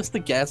farts. It's just the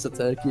gas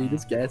attack. Yeah, he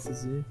just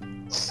gasses you,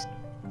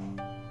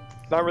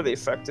 not really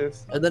effective.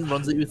 and then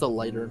runs at you with a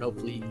lighter, and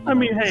hopefully. I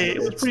mean, hey, it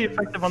was pretty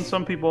effective on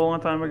some people a long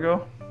time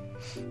ago.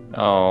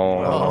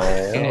 Oh.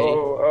 Okay.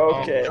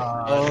 Oh, okay.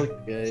 God.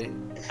 Okay.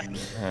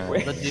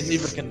 Wait. The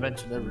Geneva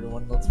Convention,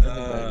 everyone. Let's bring it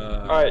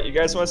back. Alright, you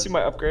guys want to see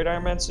my upgrade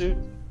Iron Man suit?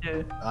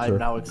 Yeah. I'm Sure.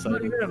 now You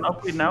excited. got an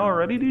upgrade now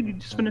already, dude? You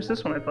just finished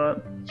this one, I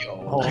thought.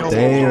 Oh,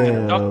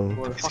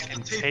 Damn.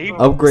 Fucking tape.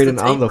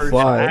 Upgrading on the tape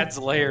fly. Adds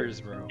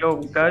layers, bro. Yo,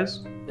 guys.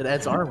 It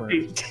adds armor.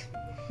 Hey,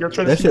 you're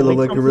trying That to see shit the look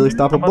League like it really something?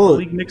 stop a I'm about to bullet.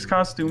 leak Nick's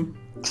costume.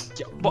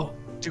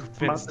 Dude,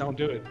 Vince, don't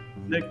do it.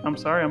 Nick, I'm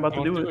sorry, I'm about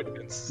to Don't do it.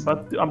 Vince.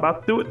 I'm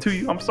about to do it to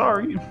you. I'm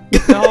sorry.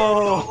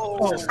 No.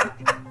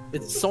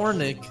 It's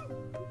Sornik.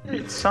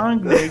 It's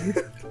Sonic Nick.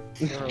 Bro,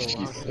 why would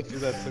you do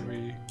that to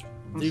me?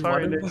 I'm Dude,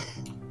 sorry, why Nick. did-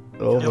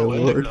 Oh my Yo, wait,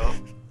 lord. though.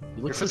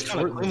 You look Your so face kinda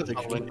short in clean this as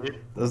hell, picture. dude.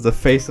 That's the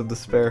face of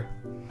despair.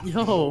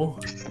 Yo.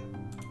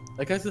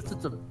 That guy's got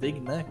such a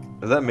big neck.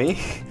 Is that me?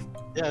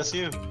 Yeah, it's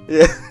you.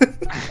 Yeah.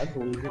 I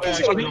believe it. Wait,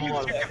 actually, hold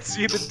on. You can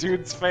see the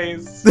dude's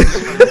face.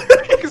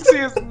 You can see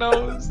his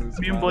nose. His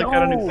Me and mouth. Blake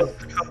got a new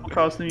couple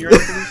costume. You ready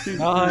for this, dude?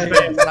 Nice.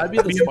 This Can I be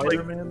the Me and Blake.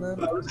 Spider-Man then?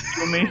 is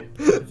you and me.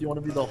 If you want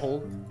to be the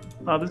Hulk.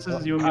 No, this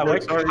is you and me. I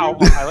Blake. like Sorry. how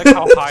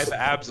high the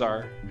abs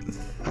are.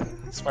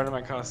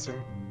 Spider-Man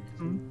costume.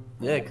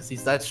 Yeah, because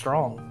he's that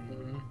strong.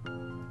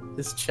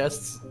 His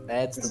chest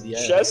adds to the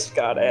abs. Chest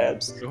got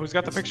abs. So who's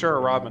got the picture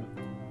of Robin?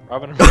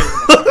 Robin.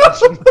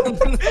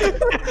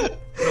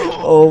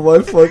 Oh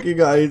my fucking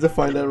god, I need to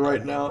find that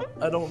right now.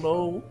 I don't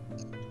know.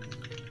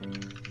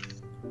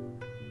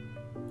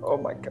 Oh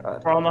my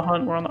god. We're on the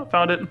hunt. We're on the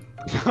found it.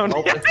 Oh,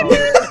 Oh, I found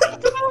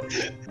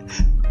it.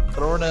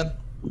 Throw it in.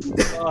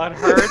 God,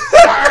 hurts.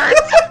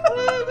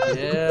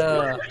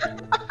 Yeah.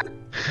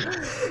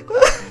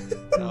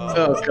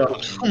 Oh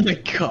god. Oh my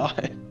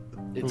god.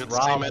 We It's got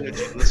the same Rob.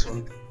 energy in this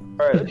one.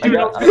 Alright, Dude,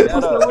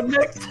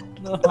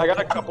 I got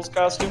a couples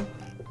costume.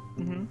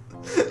 Mhm.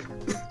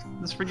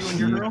 This for you and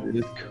your girl.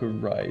 Jesus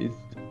Christ.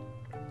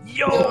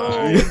 Yo.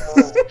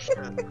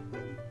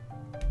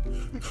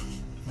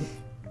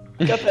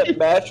 Got that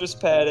mattress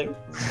padding.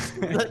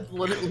 That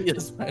literally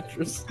is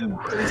mattress.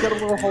 He's got a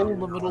little hole in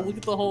the middle. Look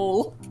at the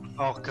hole.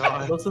 Oh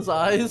god. Those his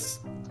eyes.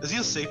 Is he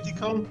a safety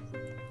cone?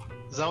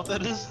 Is that what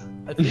that is?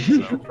 I think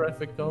it's a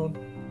traffic cone.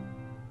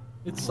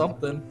 It's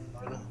something.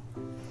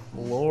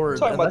 Lord.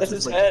 Talking and about that's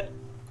his just head.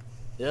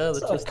 Yeah, that's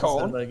It's not a just his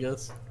cone. head, I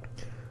guess.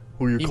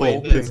 Who you He call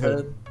molded his Pinhead?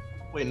 head.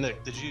 Wait,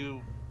 Nick, did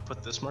you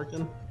put this mark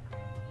in?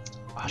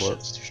 Ah, shit, What?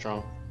 it's too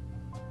strong.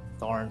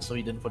 Darn, so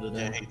he didn't put it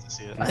Yeah, I in. hate to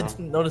see it. I No.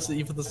 didn't notice that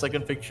you put the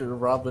second picture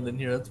of Robin in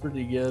here. That's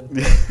pretty good.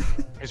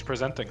 He's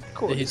presenting.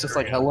 Yeah, he's just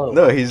like, hello.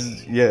 No,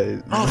 he's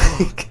yeah.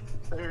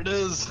 There it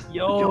is.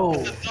 Yo.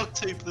 Get the duct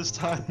tape this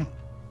time.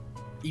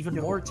 Even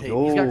more tape.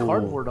 He's got Yo.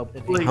 cardboard up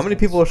in Wait, here. How many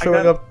people are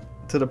showing got-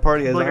 up to the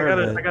party as Blake, I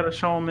Iron Man? gotta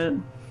show him it.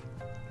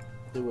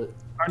 Do it.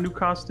 Our new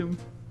costume.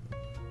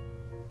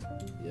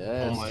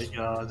 Yes. Oh my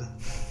god.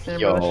 Damn,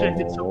 bro, that shit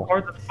hit so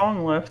hard that the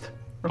thong left.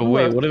 Or But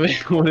wait,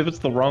 left. what if it's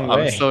the wrong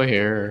way? I'm still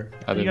here.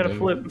 I You didn't gotta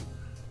do it.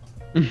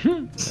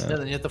 flip. Yeah,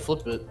 then you have to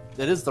flip it.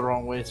 It is the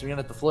wrong way, so you're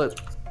gonna have to flip.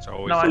 It's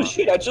always No, I- Oh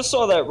shit, I just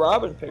saw that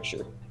Robin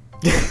picture.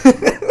 Yeah,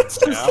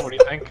 what do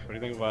you think? What do you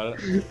think about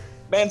it?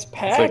 Man's It's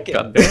like, packing.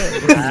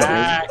 goddamn.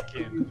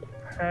 Hacking.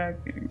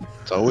 Hacking.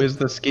 It's always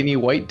the skinny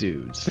white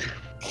dudes.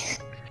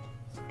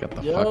 Got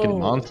the Yo. fucking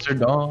monster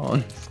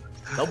dong.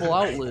 Double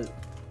outlet.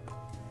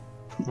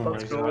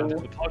 Where's go.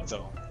 the plug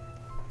though?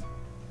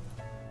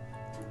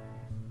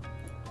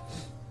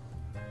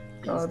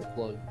 He's the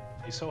plug.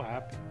 He's so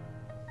happy.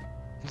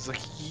 He's like,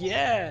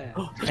 yeah.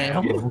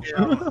 Damn.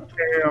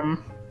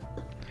 Damn.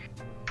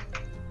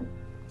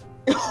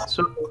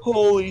 So,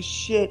 Holy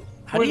shit.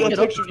 How do you Where'd get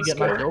that up if picture you get just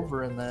knocked go?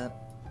 over in that?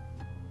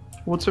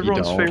 what's You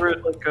everyone's don't.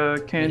 favorite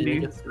like candy Yeah,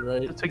 that's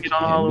right. to get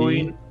on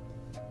Halloween?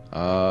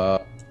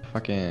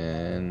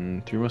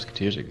 Fucking Three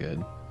Musketeers are good.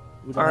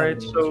 We don't have Alright,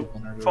 any so music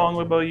on our Fong,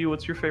 what radio. about you?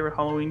 What's your favorite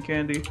Halloween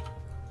candy?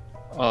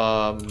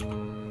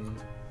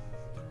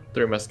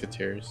 Three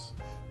Musketeers.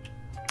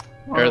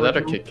 Or that or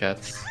Original? Kit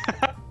Kats.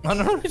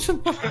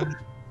 Unoriginal.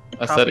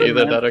 I said Copy either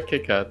that. that or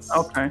Kit Kats.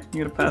 Okay,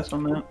 you gotta pass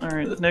on that.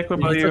 Alright, Nick, what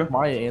Yeah, about he you? took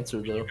my answer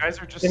though. You guys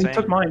are just And he saying.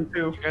 took mine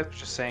too. You guys are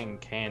just saying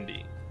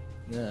candy.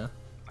 Yeah.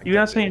 Like, You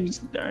guys that's saying?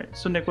 just Alright,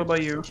 so Nick, what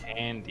about you?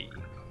 Candy.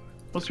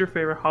 What's your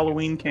favorite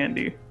Halloween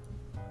candy?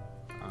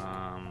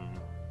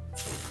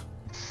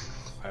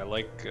 I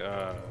like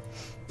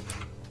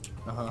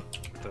Uh-huh.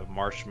 the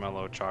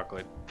marshmallow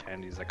chocolate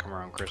candies that come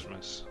around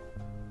Christmas.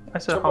 I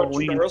said Talking about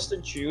Halloween.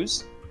 Charleston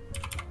shoes.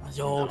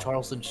 Yo,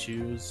 Charleston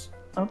shoes.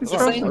 I don't think It's the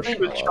Charleston same shoe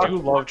thing. is I do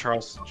chocolate. love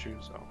Charleston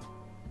chews though.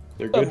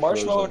 They're The good.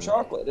 marshmallow frozen.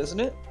 chocolate, isn't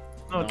it?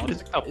 No, No,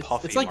 it's, it's like a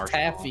puffy It's like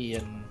marshmallow. taffy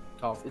and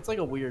coffee. It's like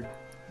a weird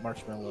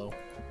marshmallow.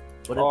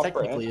 But it Off-brand.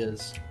 technically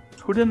is.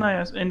 who didn't I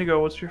ask?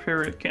 Indigo, what's your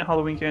favorite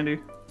Halloween candy?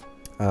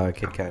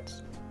 Kit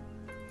Kats.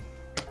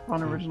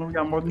 Unoriginal. We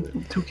got more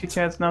than two Kit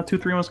Kats now. 2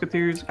 Three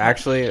Musketeers.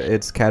 Actually,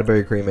 it's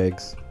Cadbury cream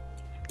eggs.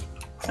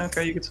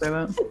 Okay, you could say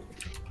that.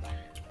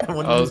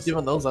 When I you was- was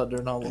giving those out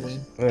during Halloween.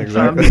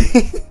 Exactly.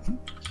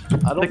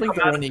 I don't think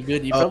they're any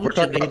good. You We're probably talking should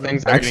about name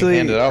things them. that are getting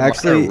handed out.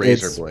 Actually,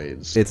 razor it's-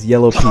 blades. it's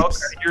yellow Oh, okay.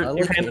 peeps. You're, I you're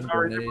like handing hand out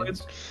razor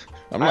grenades. blades?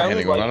 I'm I not only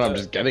handing one like out. I'm the-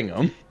 just getting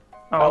them.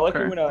 Oh, I like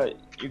okay. it when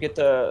you get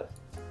the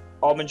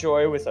almond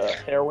joy with a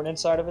heroin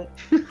inside of it.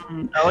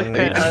 I like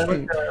that. I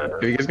like,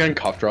 Have you guys gotten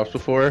cough drops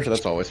before?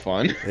 That's always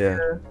fun. Yeah.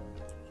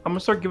 I'm gonna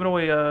start giving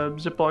away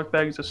Ziploc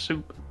bags of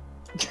soup.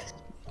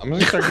 I'm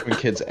gonna start giving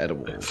kids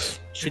edibles.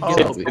 Should Oh,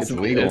 get It's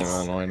legal in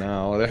Illinois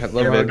now. They have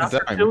Yeah, love not for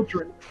time.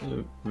 children.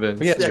 Vince.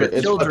 But yeah, Yeah, it's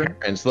for children.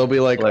 parents. They'll be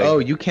like, Like- "Oh,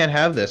 you can't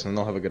have this," and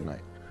they'll have a good night.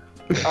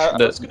 I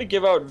was gonna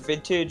give out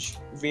vintage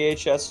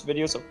VHS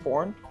videos of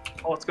porn.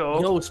 Oh, let's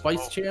go. Yo,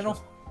 Spice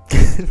Channel.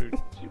 Dude,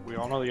 we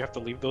all know that you have to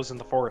leave those in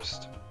the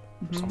forest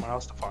for Mhm. someone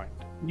else to find.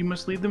 You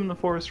must leave them in the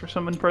forest for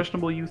some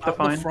impressionable youth to On the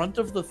find. front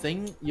of the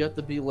thing, you have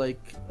to be like,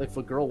 if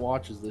a girl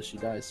watches this, she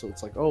dies. So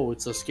it's like, oh,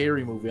 it's a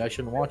scary movie. I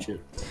shouldn't watch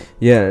it.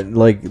 Yeah,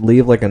 like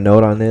leave like a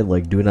note on it,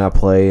 like do not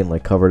play, and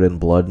like covered in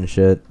blood and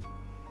shit.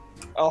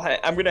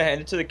 I'm gonna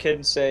hand it to the kid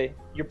and say,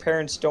 "Your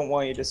parents don't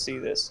want you to see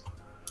this.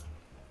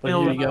 But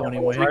It'll- here you go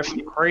anyway. Drive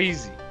me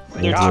crazy.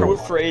 They're Yeah. too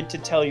afraid to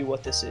tell you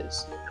what this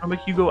is." It'll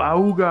make you go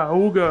auga,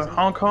 auga,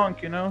 honk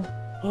honk, you know?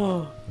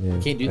 Yeah.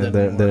 Can't do and that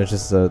then anymore. it's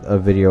just a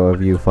video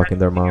of you fucking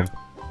their mom.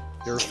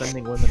 You're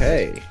offending women.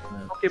 Hey.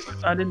 Okay,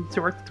 but I didn't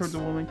direct it toward the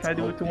woman. Can I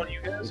do it to one of you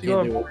You guys? can't You do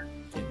have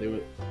it. Can't do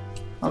it.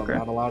 Okay. I'm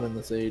not allowed in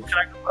this age.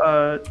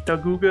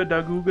 Daguga,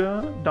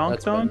 donk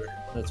That's donk. better.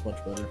 That's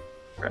much better.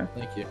 Okay.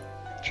 Thank you.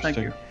 Thank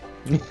you.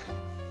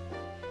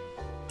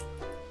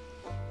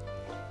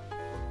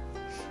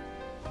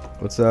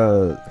 What's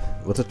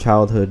a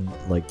childhood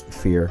like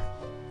fear?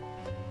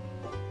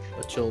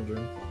 The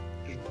children.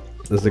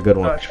 This is a good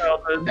one.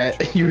 Childhood.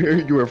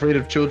 You were afraid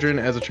of children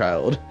as a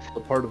child.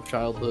 The part of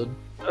childhood.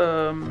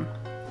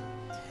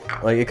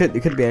 Like it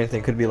could be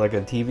anything. It could be like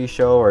a TV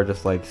show or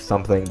just like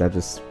something that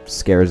just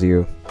scares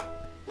you.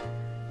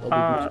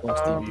 That'll be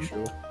Goosebumps TV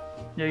show.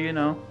 Yeah, you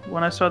know,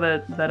 when I saw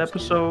that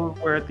episode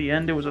where at the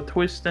end it was a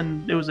twist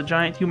and it was a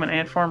giant human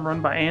ant farm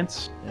run by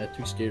ants, Yeah,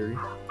 too scary.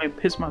 I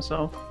pissed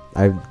myself.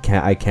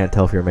 I can't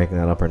tell if you're making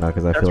that up or not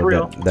because I That's feel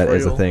real. like that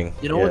is a Real. thing.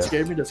 You know what Yeah.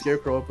 scared me? The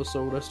Scarecrow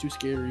episode. That's too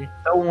scary.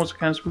 That one was a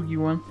kind of spooky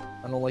one.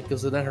 I don't like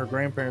because then her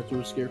grandparents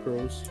were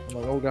scarecrows. I'm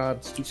like, oh god,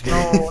 it's too scary.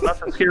 No, not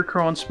the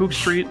scarecrow on Spook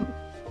Street.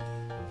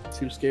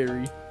 Too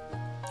scary.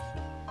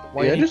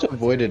 Yeah, I you- just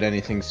avoided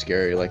anything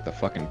scary like the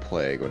fucking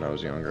plague when I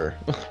was younger.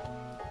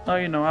 Oh,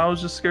 you know, I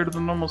was just scared of the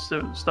normal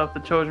stuff the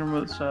children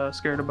was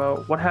scared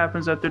about. What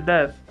happens after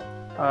death?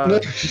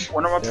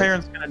 When are my Yep.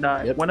 parents gonna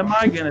die? Yep. When am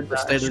I gonna The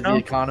die? state You of the know?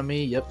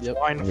 economy. Yep, yep.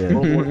 Swine Yeah.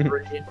 flu, World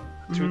War III.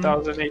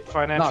 2008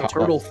 financial Not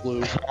turtle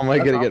flu. Am I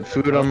gonna get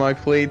food on my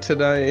plate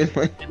tonight?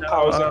 Like, You know,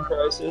 Housing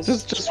crisis.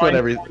 just swine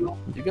whatever. flu.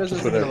 You guys are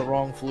Just thinking of whatever. the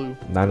wrong flu.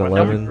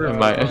 9/11. Remember,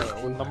 My-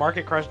 When the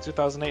market crashed in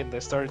 2008, they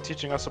started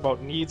teaching us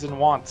about needs and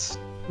wants.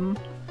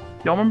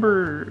 Y'all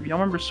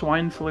remember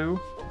swine flu?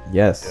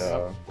 Yes.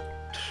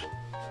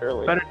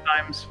 Barely. Better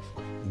times.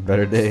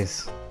 Better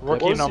days. What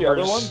Rookie was the other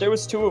numbers. one? There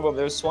was two of them.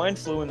 There was swine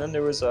flu, and then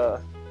there was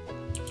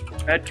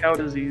Mad cow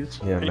disease.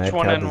 Yeah. mad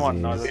cow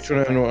H1N1. No, disease.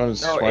 H1N1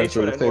 is No, swine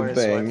flu, the H1N1 same is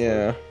thing. swine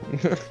Yeah.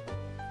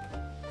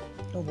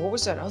 oh, what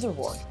was that other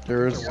one? There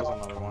There was was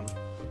another one.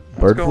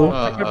 Bird go flu.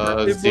 on.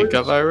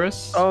 Zika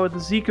virus? Oh, the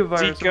Zika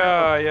virus.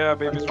 Zika, yeah,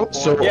 babies were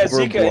So- born. Yeah,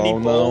 Zika and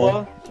overblown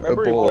now. Ebola.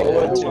 Remember Ebola.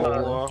 Ebola too?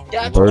 Ebola.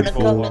 That's Bird gonna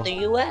come flu. to the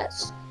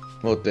U.S.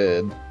 Well, it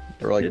did.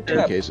 There were like It two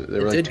did. cases.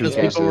 There were It like did two because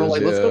cases. people were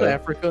like, let's go to Yeah.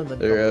 Africa and then.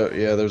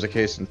 Yeah, there was a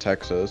case in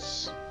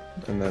Texas,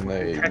 and then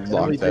they Texas.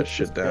 locked Really that did shit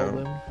just kill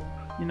down. them.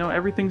 You know,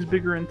 everything's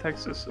bigger in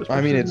Texas.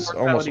 I mean, especially it's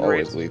almost mortality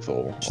always rates.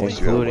 lethal.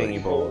 Including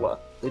Like- Ebola.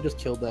 They just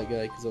killed that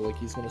guy because they're like,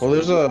 he's gonna. Well,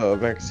 there's spread it. a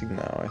vaccine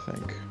now, I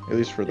think. At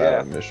least for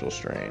that initial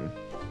strain.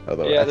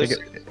 Although Yeah, I think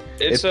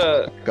It's it's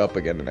back up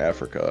again in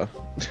Africa.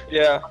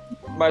 yeah.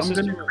 My I'm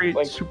sister gonna create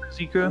like Super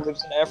Zika.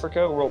 lives in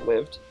Africa, well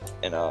lived,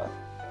 and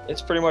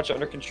it's pretty much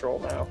under control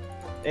now.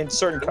 In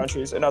certain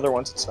countries, in other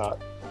ones it's not.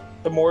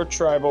 The more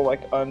tribal,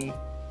 like Well, yeah,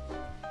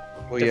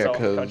 Developed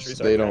because countries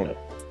are they kinda-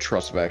 don't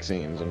trust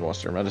vaccines and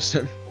Western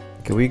medicine.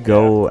 Can we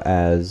go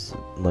as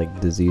like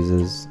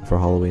diseases for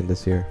Halloween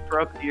this year?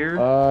 Throughout the year.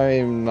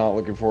 I'm not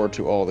looking forward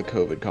to all the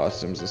COVID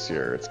costumes this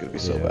year. It's gonna be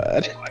so Yeah.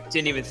 bad. I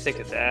didn't even think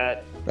of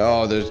that.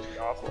 Oh, there's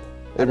Awful.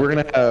 we're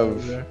gonna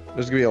have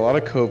there's gonna be a lot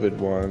of COVID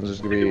ones. There's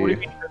gonna What do you be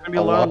mean? There's gonna be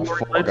a lot of more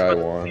Fall lights, Guy but-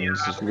 ones. yeah,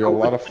 There's gonna be a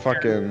lot of COVID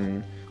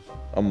fucking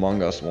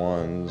Among Us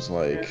ones. Yeah,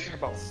 Like, think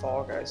about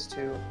Fall Guys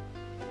too.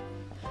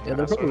 Yeah,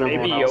 they're so probably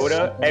Baby everyone else-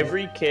 Yoda.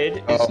 Every kid.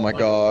 Is oh my like-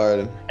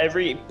 god,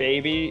 Every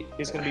baby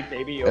is gonna be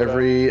Baby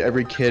Yoda.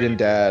 every kid and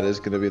dad is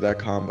gonna be that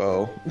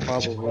combo,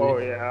 Probably. Oh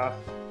yeah.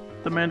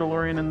 The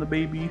Mandalorian and the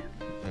baby.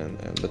 and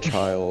the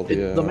child. It-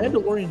 Yeah, The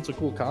Mandalorian's a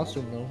cool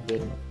costume though,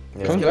 but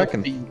Yeah. comes back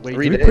in Be way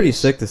 3 It'd days. be pretty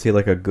sick to see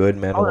like a good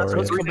that's Mandalorian.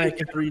 Let's come back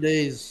in 3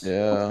 days.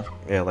 Yeah,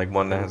 Yeah, like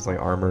one that has like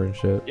armor and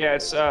shit. Yeah,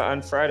 it's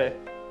on Friday.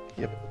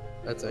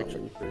 That's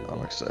actually crazy.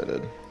 I'm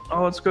excited.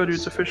 Oh, let's go, dude.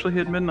 It's officially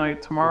hit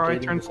midnight. Tomorrow I Okay,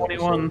 turn this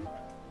 21.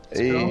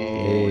 Hey.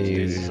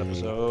 Today's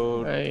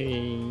episode.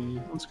 Hey.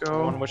 Let's I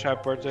go. want to wish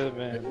happy birthday to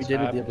Vince. We did it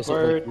the Happy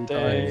episode like 3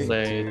 times.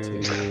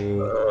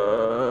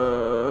 birthday.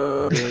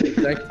 The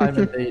exact time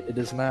and date, it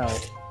is now.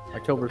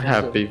 October 26th.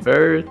 Happy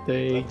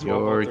birthday, That's you're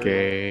what we'll do.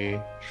 gay.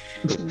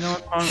 You know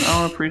what? I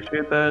don't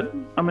appreciate that.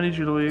 I'm gonna need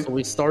you to leave. So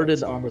we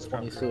started on the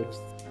 26th.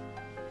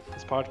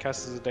 This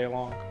podcast is a day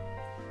long.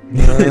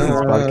 This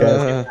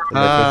podcast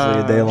electricity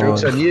a day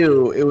Jokes long. on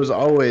you. It was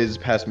always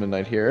past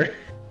midnight here.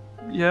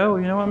 Yeah, well,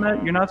 you know what,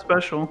 Matt? You're not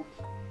special.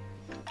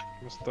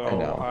 Mr. I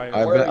know.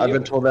 Ohio. I've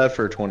been told that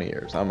for 20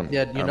 years.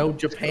 Yeah, you know,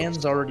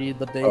 Japan's already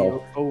the day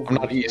Oh, over. I'm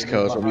not East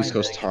Coast. I'm East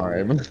Coast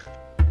time.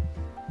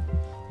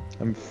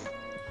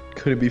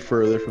 Couldn't be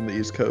further from the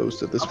East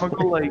Coast at this I'm gonna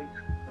point.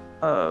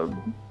 go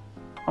like,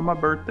 on my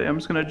birthday, I'm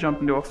just gonna jump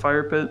into a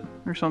fire pit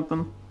or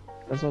something.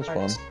 That sounds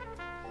fun.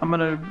 I'm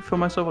gonna fill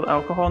myself with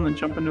alcohol and then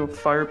jump into a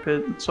fire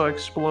pit so I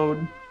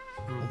explode.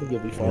 I think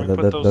you'll be Yeah, fine.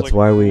 Put those, that's like,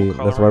 why cool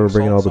we're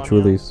bringing all the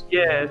coloring Trulies. salts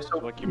Yeah, so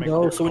Like you make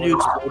No, your so when you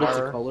colors explode it's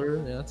a fire. color,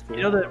 yeah, that's cool.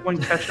 you know that one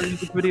Kesha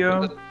music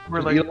video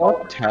where like You all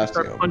know, start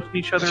potassium. punching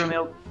each other and they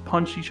all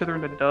punch each other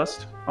into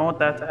dust? I want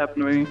that to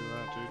happen to me.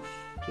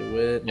 Do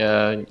it.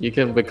 Yeah, you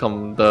can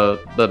become the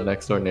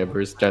next door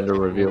neighbor's gender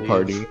reveal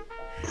party.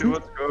 Dude,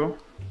 let's go.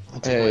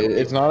 Hey,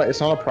 it's not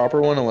a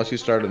proper one unless you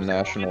start a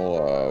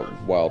national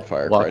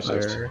wildfire crisis.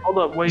 Wildfire. Hold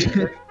up, wait.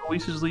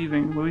 Luis is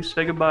leaving. Luis,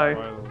 say goodbye.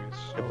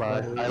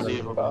 Goodbye. I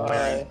leave a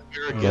Bye.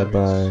 Bye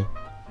bye.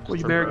 What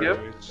you bear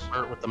gift?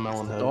 Bert with the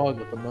melon head. Dog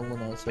with the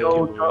melon eyes.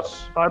 Yo,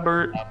 bye,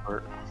 Bert.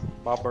 Bert.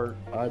 Bobbert.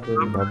 Bye,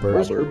 Bird. Bye, Bird.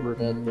 Where's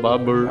Herbert at? Bye,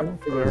 Bird. I don't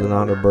forget It's an Herbert.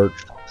 honor, Bert.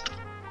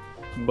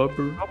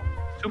 Bubber.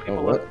 Two Oh,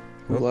 people what? left.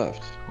 Who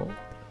left?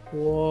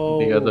 Whoa.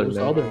 The other where's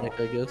Nick. the other Nick,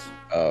 I guess.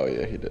 Oh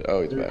yeah, he did.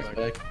 Oh, he's There back. he's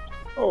back.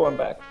 Oh, I'm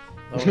back.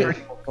 Oh, yeah,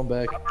 come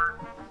back.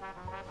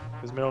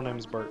 His middle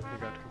name's Bert.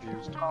 He got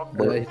confused.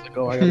 Yeah, he's like,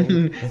 oh, I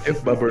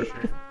gotta Bubber.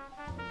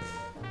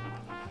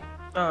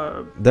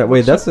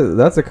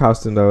 That's a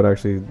costume that I would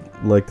actually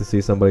like to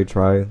see somebody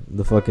try.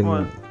 The fucking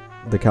What?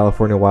 the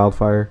California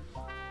wildfire,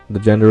 the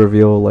gender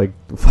reveal like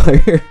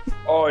fire.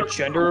 Oh, a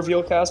gender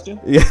reveal costume?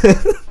 Yeah,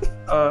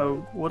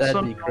 What's That'd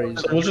some? be crazy.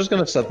 Someone's just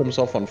gonna set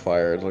themselves on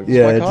fire. It's like,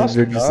 yeah. it's my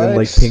They're costume, just in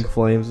like guys. pink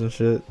flames and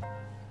shit.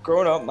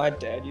 Growing up, my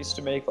dad used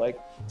to make like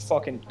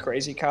fucking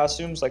crazy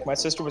costumes. Like my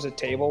sister was a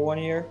table one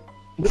year,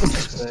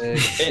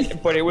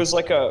 but it was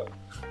like a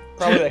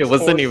probably like It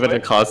wasn't 4 even a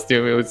foot.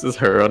 costume, it was just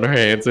her on her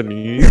hands and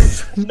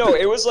knees. No,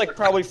 it was like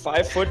probably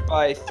 5 foot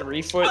by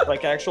 3 foot,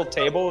 like actual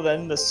table.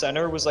 Then the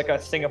center was like a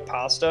thing of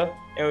pasta.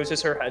 And it was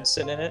just her head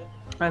sitting in it.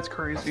 That's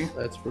crazy.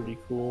 That's pretty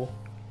cool.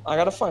 I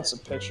gotta find some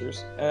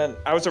pictures. And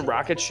I was a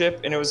rocket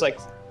ship, and it was like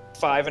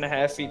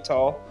 5.5 feet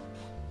tall.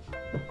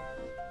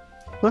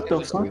 What the It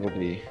was fuck?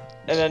 Ability.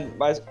 And then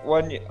my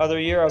one other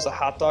year, I was a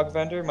hot dog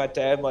vendor. My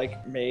dad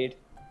like made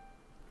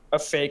a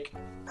fake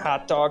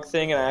hot dog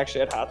thing, and I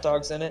actually had hot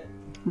dogs in it.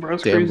 Bro,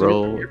 that's Damn, crazy.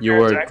 bro, Your you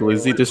were a parents glizzy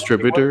actually-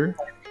 distributor?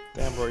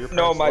 Damn, bro, your No,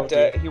 parents my loved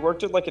dad, you. he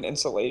worked at like an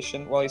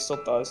insulation. Well, he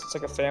still does. It's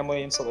like a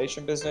family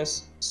insulation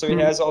business. So he Hmm.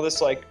 has all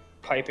this like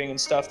piping and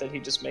stuff that he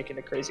just make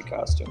into crazy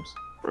costumes.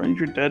 Bro, need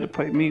your dad to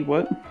pipe me.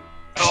 What?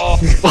 Oh,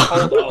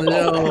 hold up,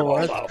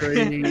 No, that's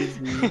crazy.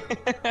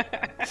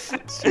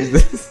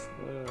 Jesus.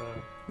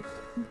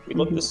 We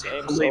look the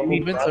same. Believe So me,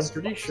 Vince,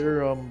 I'm pretty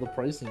sure the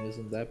pricing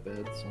isn't that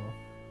bad, so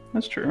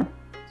That's true.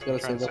 just gotta Trying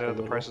say to say that.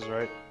 that the price is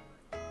right.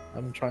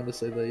 I'm trying to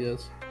say that,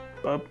 yes.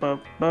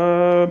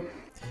 Ba-ba-ba.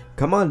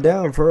 Come on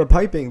down for a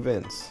piping,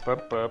 Vince.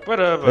 If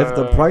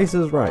the price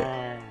is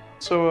right.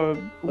 So,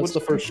 That's what's the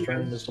first something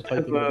you turn, guys is the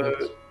piping have,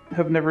 events.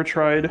 have never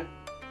tried?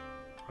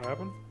 What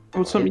happened?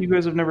 What's something you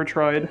guys have never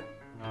tried?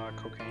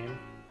 Cocaine.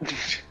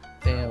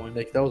 Damn,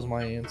 Nick, that was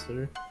my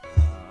answer.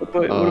 What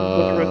about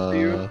the rest of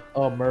you?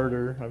 Oh,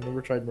 murder. I've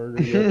never tried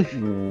murder yet.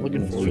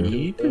 Looking forward to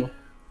Weed? it,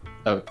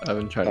 though. I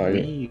haven't tried Oh,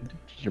 yeah. weed.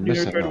 You're You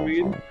never missing tried out.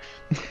 weed?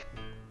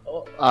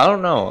 on- I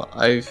don't know.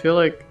 I feel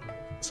like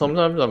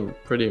sometimes I'm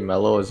pretty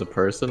mellow as a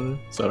person,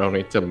 so I don't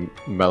need to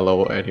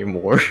mellow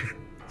anymore.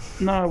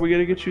 Nah, we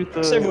gotta get you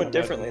the. say it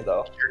differently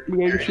though.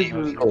 We gotta get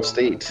you the. Oh,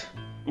 state.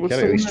 What's gotta at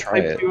something least that try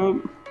hypes it.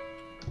 you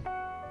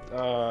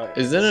up?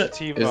 Isn't it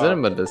Sativa. isn't it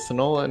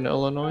medicinal in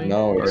Illinois?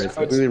 No, Or it's is it-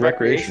 completely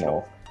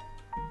recreational.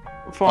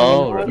 Fong,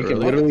 Oh, you know what? You can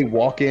Really? literally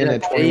walk in Yeah,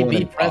 at 21 AB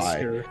and buy.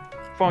 Presker.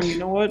 Fong, you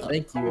know what?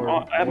 Thank you.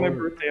 At my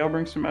birthday, I'll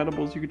bring some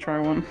edibles. You could try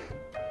one.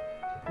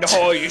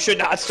 No, you should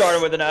not start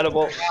him with an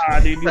edible. Ah,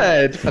 dude.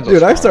 Eh, it depends on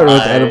Dude, I started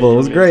with I- edible. It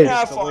was great.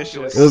 Yeah, It fuck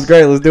Delicious. this. was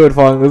great. Let's do it,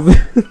 Fong.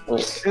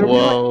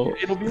 Well,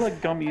 It'll be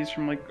like gummies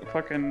from like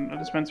fucking a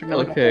dispensary, not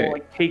like a Okay, whole,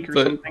 like cake or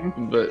but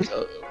something.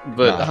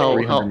 but Nah, how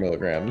 300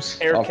 milligrams.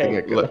 Air Off the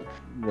cake. get-go.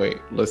 wait,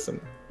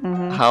 listen.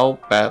 Mm-hmm. How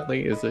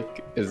badly is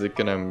it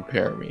gonna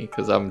impair me?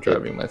 Because I'm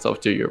driving myself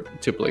to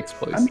Blake's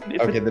place. I mean,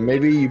 if Okay, then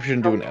maybe you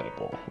shouldn't do an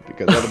edible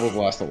because edibles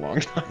last a long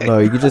time. No,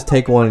 you could just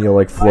take one and you'll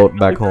like float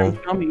back home.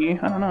 Gummy,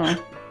 I don't know.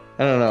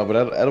 I don't know,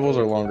 but edibles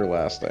are longer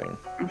lasting.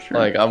 I'm sure.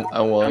 Like I'm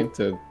willing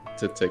to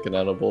take an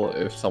edible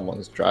if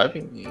someone's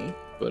driving me,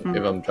 but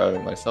if I'm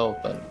driving myself,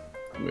 then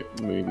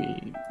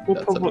maybe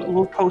that's enough.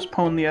 we'll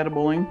postpone the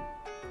edibling.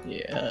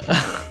 Yeah.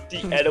 The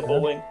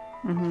edibling.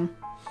 Mm-hmm.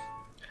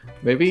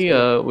 Maybe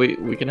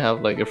we can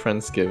have like a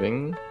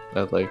Friendsgiving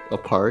at like a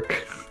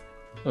park,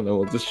 and then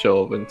we'll just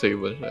show up and take a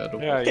bunch of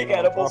edibles. Yeah, Take you know,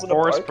 edibles a in a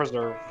forest park.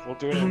 preserve. We'll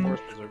do it in a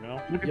forest preserve, you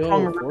know? Look at Yo,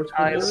 Fong Forest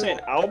Riverside. Listen,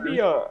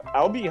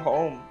 I'll be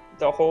home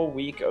the whole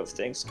week of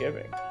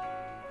Thanksgiving.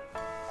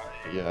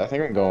 Yeah, I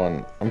think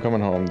I'm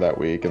coming home that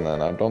week, and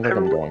then I don't think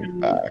I'm Everyone going can-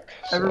 back.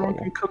 Everyone So.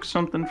 can cook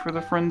something for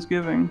the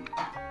Friendsgiving.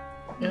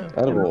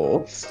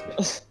 Edibles.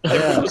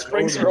 Everyone just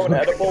brings their own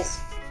edibles.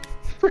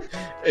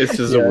 It's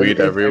just Yeah, weed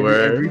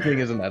everywhere. Everything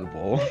is an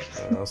edible.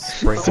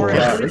 Sprinkle.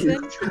 Yeah.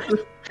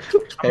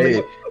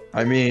 Hey,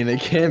 I mean, it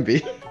can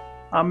be.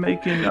 I'm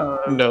making No.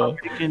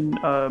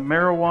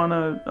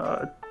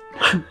 marijuana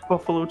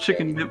buffalo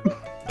chicken dip.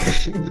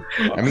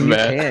 I mean,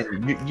 Matt.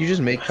 you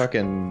just make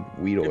fucking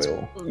weed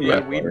oil.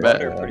 Yeah, weed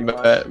butter, pretty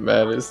much.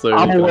 Matt is I'm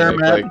literally aware, gonna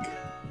Matt. make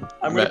like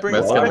I'm gonna bring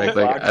Matt's a gonna lot make of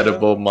like vodka.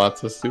 edible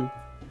matzo soup.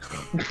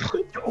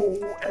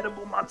 Oh,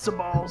 edible matzo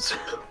balls.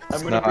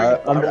 I'm No, gonna bring a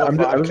bottle of I was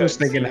vodka just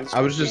thinking. infused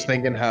I was with just weed.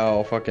 thinking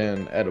how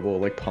fucking edible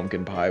like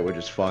pumpkin pie would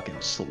just fucking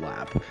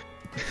slap.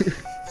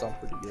 Sounds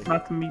pretty good.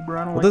 Not to me,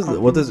 bro. I don't What like does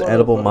what does pumpkin.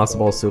 edible matzo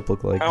ball soup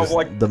look like? I don't Just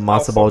like- the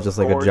matzo ball, just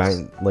like a boards.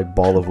 giant like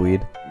ball of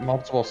weed.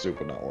 Matzo ball soup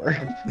would not work.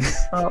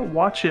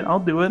 Watch it. I'll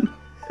do it.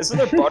 Isn't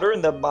there butter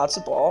in the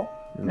matzo ball?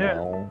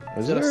 No.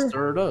 Is You gotta there?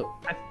 stir it up.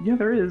 Yeah,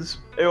 there is.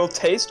 It'll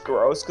taste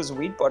gross because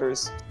weed butter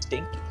is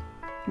stinky.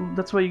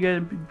 That's why you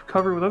gotta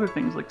cover it with other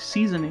things like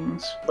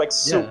seasonings. Like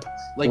soup.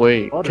 Like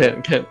Wait, butter.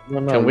 can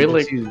No, we, just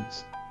like-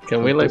 use-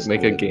 can we like just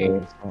make a use-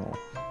 game? Oh.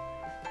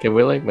 Can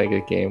we like make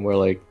a game where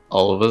like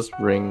all of us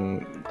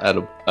bring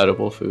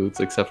edible foods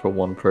except for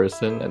one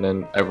person, and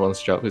then everyone's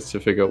job is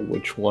to figure out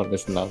which one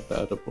is not the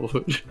edible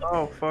food?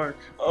 Oh fuck.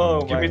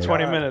 Oh Give my me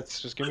 20 God.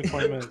 minutes. Just give me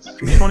 20 minutes.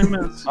 20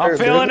 minutes. I'm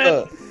feeling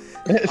it.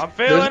 I'm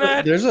feeling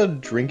it. There's a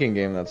drinking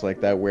game that's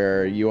like that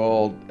where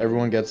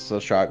everyone gets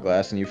a shot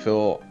glass and you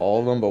fill all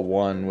of them but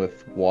one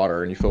with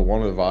water, and you fill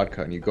one with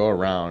vodka, and you go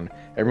around.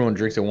 Everyone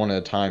drinks it one at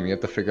a time. You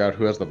have to figure out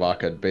who has the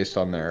vodka based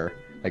on their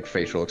like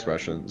facial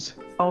expressions.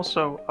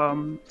 Also,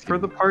 for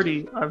the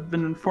party, I've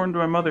been informed by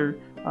my mother.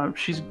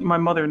 She's my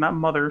mother, not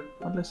mother.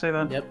 Why did I say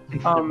that?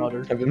 Yep. Um,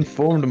 I've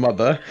informed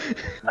mother.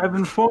 I've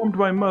informed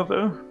my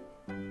mother.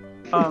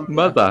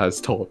 Mother has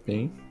told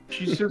me.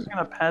 She's just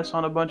gonna pass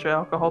on a bunch of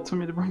alcohol to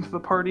me to bring to the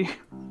party.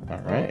 All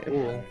right.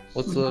 Cool.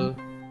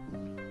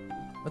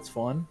 That's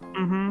fun.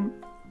 Mm-hmm.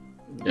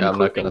 Yeah, I'm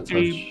not gonna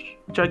Including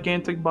touch. a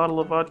gigantic bottle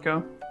of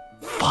vodka.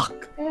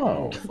 Fuck.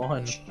 Oh.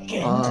 Fun.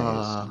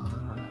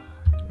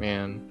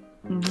 Man,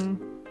 Mm-hmm.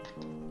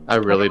 I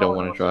really don't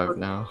want to drive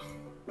now.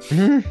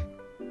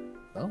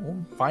 Oh,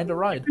 find a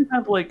ride. You can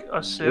have like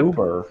a sip.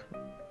 Uber.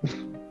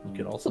 You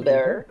can also do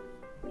There.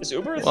 Is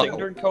Uber a Well, thing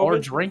during that. Or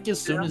COVID? drink as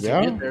soon as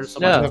Yeah. you get there. So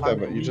Yeah. by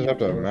the time You just have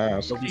to have a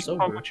mask. You'll be See,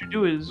 sober. what you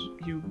do is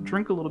you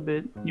drink a little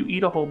bit, you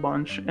eat a whole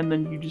bunch, and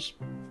then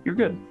you're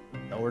good.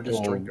 No, or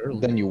just drink early.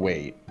 Then you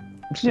wait.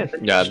 Yeah.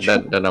 then you Yeah, just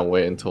chill. then I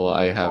wait until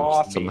I have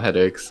Coffee. some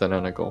headaches, and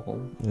then I go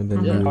home. And then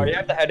Mhm. you, Oh, you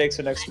have the headaches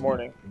the next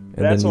morning.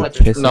 and That's then you what-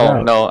 piss it No,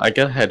 out. no, I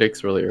get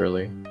headaches really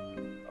early.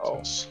 Oh.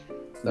 That's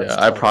Yeah,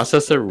 I tough.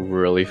 process it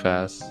really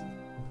fast.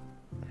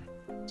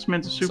 This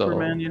man's a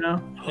Superman, you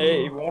know.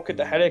 Hey, you won't get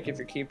the headache if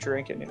you keep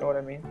drinking, you know what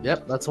I mean?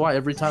 Yep, that's why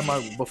every time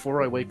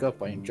before I wake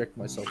up, I inject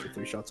myself with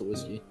 3 shots of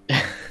whiskey.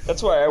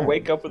 That's why I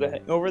wake up with a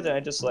hangover, then I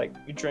just like,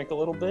 you drink a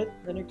little bit,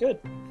 then you're good.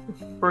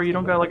 Bro, you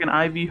don't got like an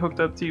IV hooked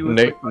up to you with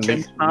Nick, like,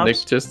 Nick, schnapps? Nick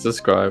just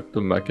described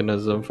the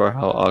mechanism for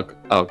how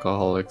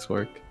alcoholics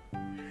work.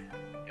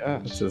 Yeah.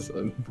 It's just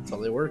That's how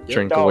they work. Yep.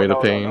 drink away the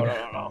no, pain.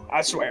 No.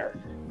 I swear.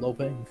 Low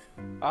pain.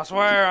 I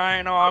swear I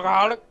ain't no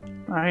alcoholic.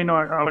 I know,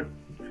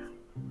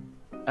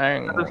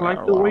 I just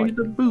like the way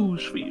the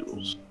booze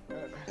feels.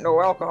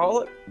 No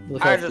alcoholic.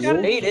 Look I how just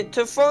fuel- need it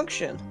to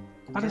function.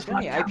 I just got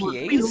any like how it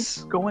IPAs?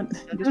 feels going.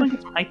 Just like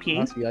it's IPAs.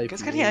 Not the You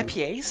guys got any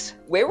IPAs?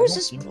 Where was I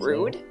this don't think so.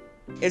 brewed?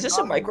 Is this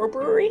a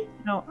microbrewery?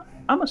 No,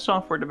 I'm a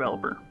software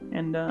developer,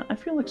 and I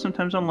feel like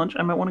sometimes on lunch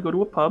I might want to go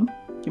to a pub,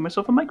 get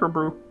myself a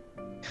microbrew.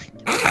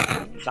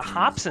 The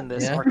hops in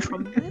this Yeah. are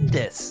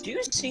tremendous. Do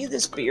you see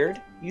this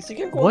beard? You think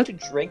I'm going What? to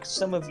drink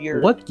some of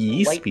your What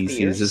yeast light species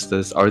beers? is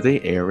this? Are they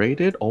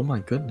aerated? Oh my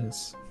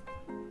goodness.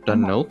 The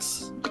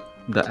notes?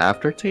 The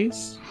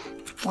aftertaste?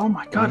 Oh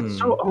my god, it's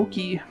so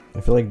oaky.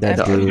 I feel like that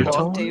After dude. a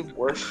long day of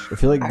work, I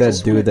feel like I that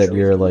just wanna dude that drink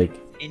you're like.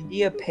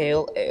 India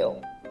Pale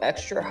Ale,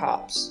 extra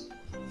hops.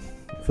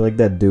 I feel like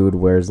that dude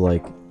wears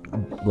like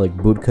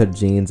bootcut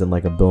jeans and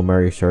like a Bill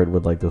Murray shirt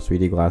with like those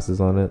 3D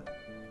glasses on it.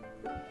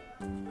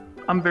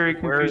 I'm very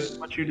confused Wears, with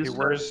what you he just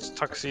wears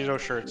tuxedo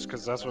shirts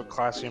because that's what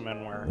classy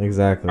men wear.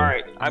 Exactly. All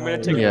right, I'm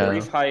gonna take Yeah. a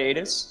brief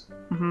hiatus.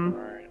 Mm-hmm.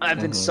 Alright.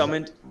 I've been Mhm.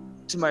 summoned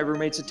to my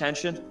roommate's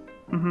attention.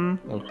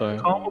 Mm-hmm. Okay.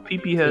 Call him a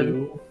PP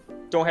head.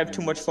 Don't have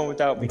too much fun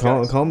without me, Call,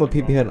 guys. call him a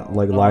PP head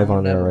like live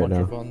on air right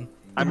now.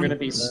 I'm gonna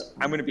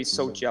be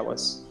so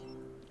jealous.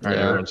 All right,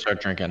 Yeah. everyone,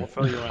 start drinking. We'll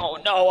fill you in. Oh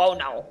no! Oh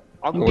no!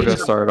 I'll We're gonna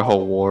start a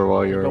whole war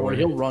while you're Don't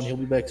worry, away. he'll run. He'll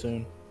be back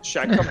soon.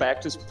 Should I come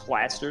back just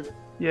plastered?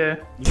 Yeah.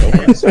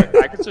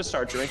 I could just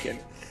start drinking.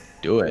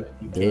 Do it.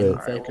 You Do can it. in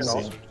Alright, fact, we'll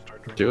run. see.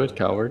 Do it,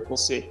 coward. We'll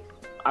see.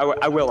 I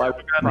will. I Yeah,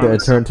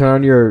 promise. turn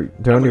on your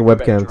gonna go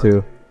back webcam drunk.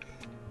 too.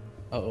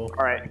 Uh-oh. All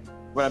right.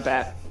 When I'm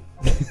back.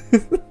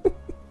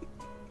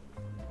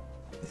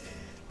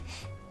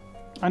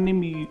 I need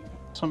me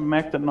some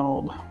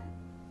McDonald.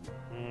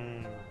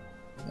 Mm,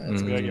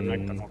 That's we gotta good. get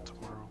McDonald's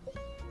tomorrow.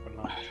 But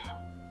no.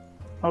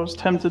 I was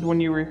tempted when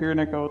you were here, and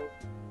I go,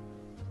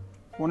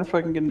 I wonder if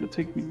I can get him to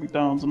take me to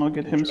McDonald's, and I'll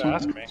get him You should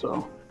ask some. me.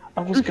 So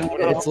I was gonna.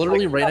 It's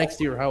literally right next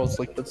to your house.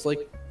 Like that's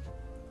like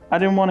I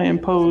didn't want to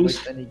impose.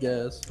 like any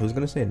gas. Who's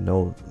gonna say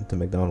no to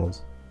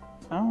McDonald's?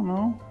 I don't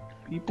know.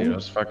 People. Dude, I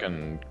was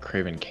fucking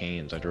craving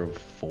Canes. I drove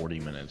 40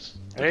 minutes.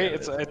 to Hey,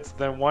 get it. it's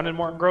the one in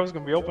Morton Grove is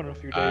gonna be open in a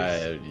few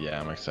days. Yeah,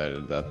 I'm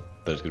excited that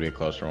there's gonna be a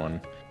closer one.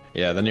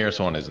 Yeah, the nearest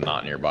one is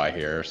not nearby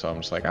here, so I'm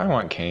just like, I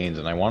want Canes,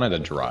 and I wanted to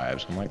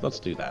drive, so I'm like, let's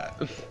do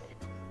that.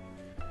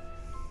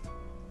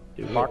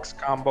 Box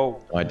combo.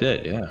 Oh, I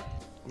did, yeah.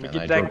 Let me And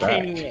get I that drove back.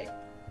 Kenny.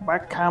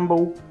 Back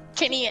combo.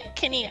 Kenny it,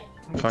 Kenny it.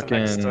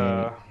 Fucking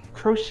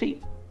Crochet.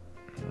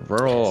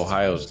 rural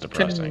Ohio's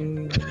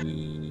depressing.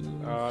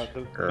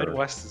 The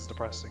Midwest is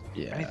depressing.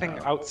 Yeah. Anything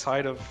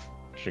outside of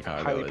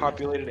Chicago. highly is-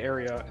 populated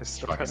area is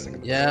fucking-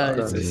 depressing. Yeah, That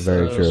it's is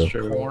very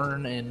true.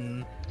 corn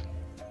and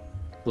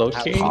Low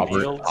key.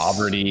 Fields.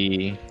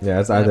 Poverty.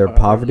 Yeah, it's either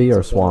poverty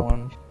or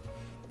swamp.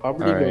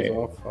 Poverty Alright. goes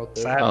off out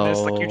there. Sadness,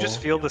 like you just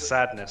Oh. feel the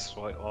sadness.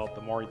 Well,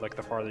 the more like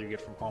the farther you get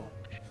from home.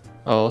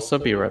 I'll also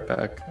be right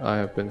back. I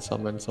have been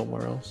summoned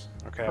somewhere else.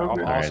 Okay, Okay. I'm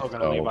also Alright,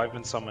 gonna so- leave. I've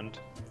been summoned.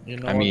 You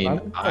know, I mean,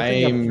 I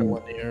think I'm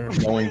killing here.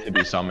 going to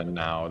be summoned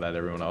now that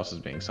everyone else is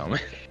being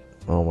summoned.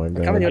 Oh my I kind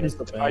of god. got used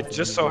to the I bathroom,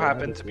 just so but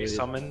happened to be weird.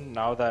 summoned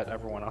now that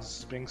everyone else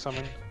is being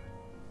summoned.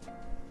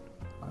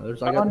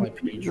 I got my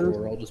pee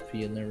drawer. I'll just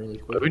pee in there really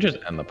But quick. we just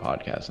end the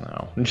podcast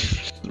now.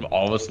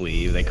 All of us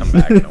leave. They come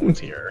back. No one's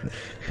here.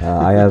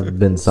 I have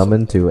been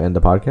summoned to end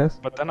the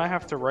podcast. But then I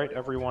have to write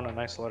everyone a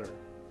nice letter.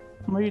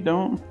 No, you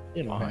don't.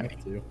 You don't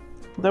have to.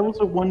 That was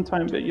a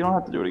one-time bit. You don't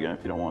have to do it again if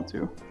you don't want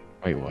to.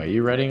 Wait, why are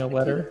you writing a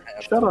letter?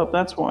 Shut up.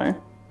 That's why.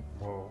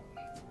 Whoa,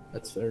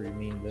 That's very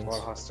mean, a Vince. lot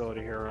of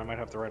hostility here. I might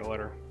have to write a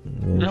letter.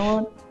 You know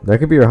what? That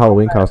could be your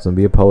Halloween costume.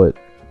 Be a poet.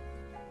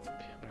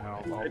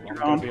 I'm You're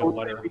gonna on be a hold,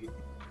 letter. baby.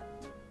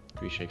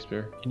 Be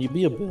Shakespeare. Can you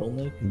be a Bill,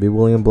 Nick? Be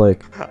William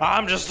Blake.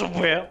 I'm just a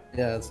whip.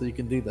 Yeah, so you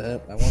can do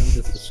that. I wanted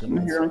just to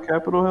Sitting here on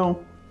Capitol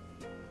Hill.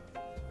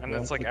 And Yeah,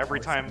 it's like good every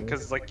costume. time,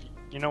 because like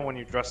you know when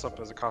you dress up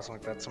as a costume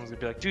like that, someone's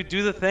gonna be like, "Dude,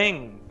 do the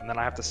thing," and then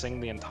I have to sing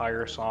the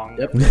entire song.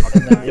 Yep. And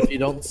then if you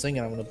don't sing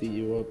it, I'm gonna beat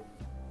you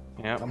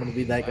up. Yep. I'm gonna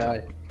be that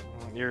guy.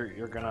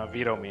 You're gonna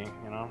veto me,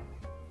 you know.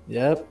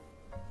 Yep.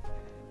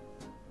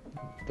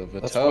 The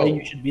That's why Vito.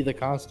 you should be the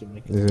costume.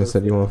 Nick. He's gonna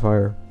set you on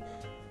fire.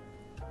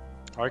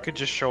 Or I could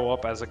just show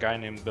up as a guy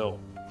named Bill.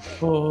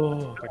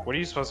 Oh, Like, what are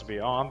you supposed to be?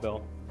 Oh, I'm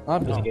Bill.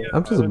 I'm just Oh.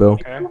 I'm just a Bill.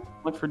 Okay.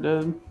 Look for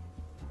dead.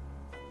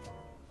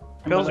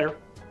 Bill's here.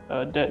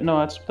 Dead. No,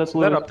 that's Did that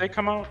Lewis. update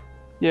come out?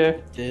 Yeah,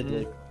 did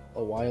like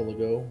a while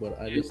ago, but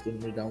I just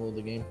didn't re-download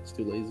the game. It's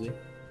too lazy.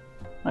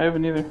 I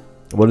haven't either.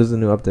 What is the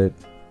new update?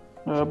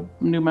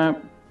 New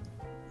map.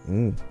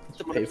 Mm.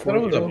 To pay I for thought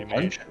it was a Yeah.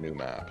 bunch of new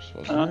maps,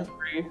 wasn't it?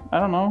 Free. I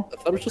don't know. I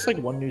thought it was just like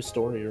one new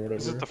story or whatever.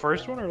 Is it the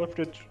first one or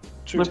lifted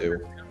two? Lift-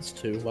 Two. It's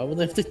two. Why would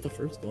they take the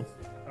first one?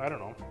 I don't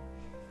know.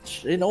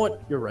 You know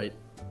what? You're right.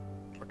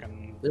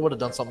 Fucking They would have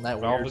done something that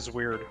Valve weird. is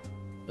weird.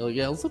 They're like,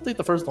 yeah, let's update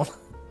the first one.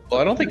 Well,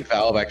 I don't think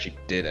Valve actually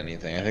did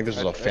anything. I think this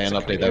was a It's fan a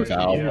update that community,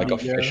 Valve yeah. like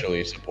Yeah.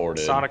 officially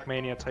supported. Sonic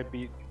Mania type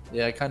beat.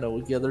 Yeah, kind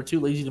of. Yeah, they're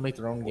too lazy to make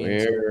their own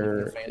games. so Where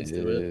their fans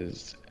do it.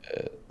 is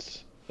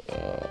it?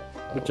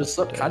 Which is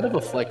kind of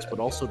a flex, but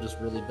also just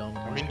really dumb.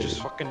 I mean, just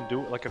fucking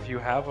do it. Like, if you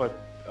have a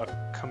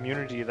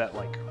community that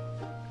like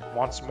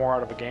wants more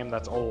out of a game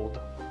that's old,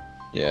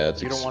 Yeah,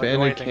 it's you don't want to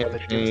do expanded anything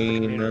with it due to the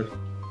campaign. community.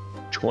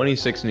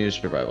 26 new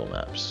survival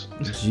maps.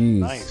 Jeez.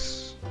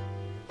 Nice.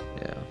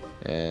 Yeah,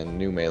 and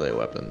new melee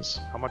weapons.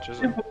 How much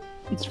is it?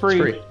 It's free.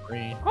 free.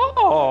 Free.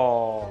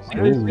 Oh, Like,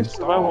 Ooh. it's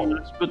survival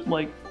maps, but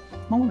like,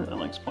 no one really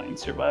likes playing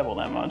survival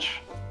that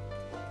much.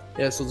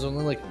 Yeah, so there's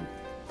only like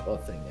a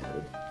thing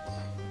added.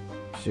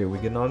 Shit, we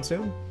getting on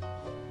soon?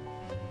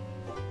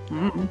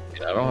 Mm-mm.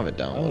 Yeah, I don't have it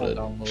I wanna downloaded.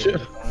 download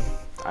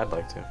it. I'd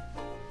like to.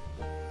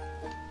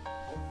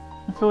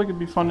 I feel like it'd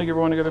be fun to get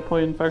everyone together,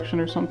 play Infection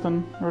or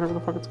something, or whatever the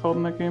fuck it's called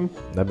in that game.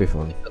 That'd be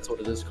fun. That's what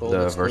it is called.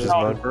 The It's versus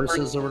mode?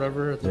 Versus or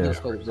whatever. I think Yeah. it's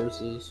called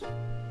versus.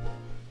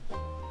 oh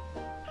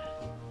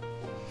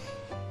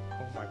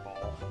my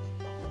ball!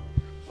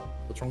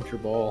 What's wrong with your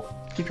ball?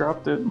 He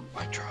dropped it.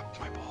 I dropped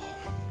my ball.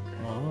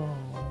 Oh.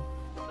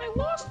 I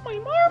lost my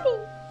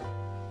marble.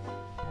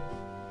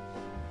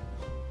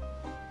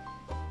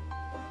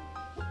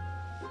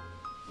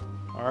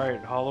 All right,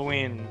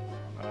 Halloween.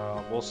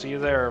 We'll see you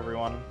there,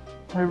 everyone.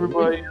 Hi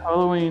everybody,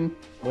 Halloween.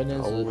 When is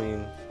it?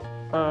 Halloween.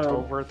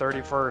 October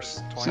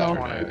 31st,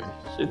 2020. Saturday.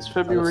 It's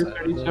February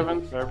Saturday.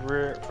 37th.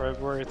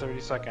 February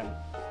 32nd.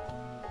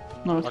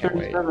 No, it's Okay,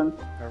 wait. 37.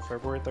 Or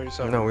February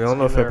 37th. No, we all See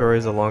know you there. February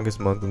is the longest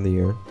month in the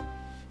year.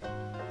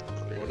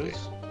 What is?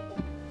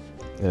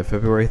 Yeah,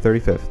 February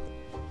 35th.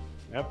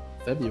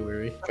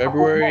 February.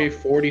 February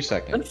Isn't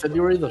 42nd.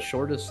 February the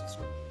shortest?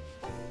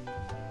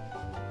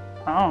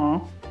 I don't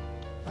know.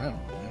 I don't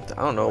know.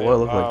 I don't know what it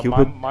looked like. My,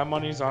 Cupid? my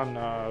money's on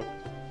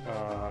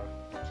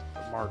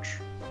March.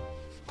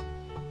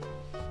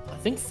 I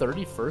think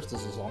 31st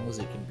is as long as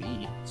it can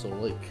be. So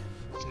like,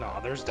 No,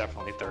 there's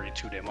definitely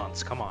 32-day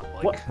months. Come on,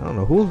 like. What? I don't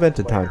know. Who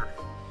invented time?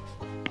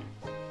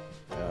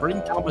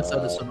 Bring Thomas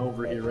Edison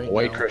over here right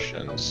White now.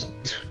 Christians.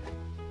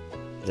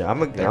 Yeah,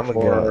 I'm a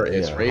Therefore,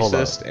 it's yeah, hold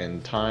on. racist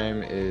and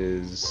time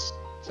is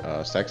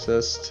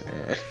sexist.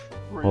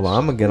 Hold on,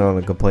 I'm gonna get on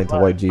a complaint to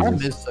White Time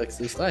Jesus. is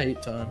sexist. I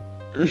hate time.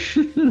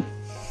 And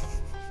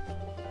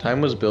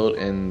time was built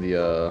in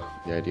the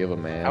idea of a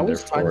man. How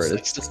is time therefore,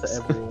 it's sexist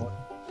to everyone?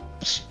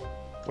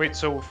 Wait,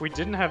 so if we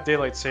didn't have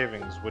daylight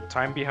savings, would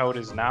time be how it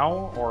is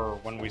now, or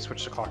when we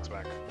switch the clocks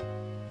back?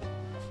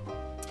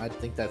 I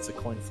think that's a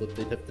coin flip.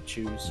 They'd have to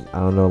choose. I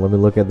don't know. Let me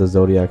look at the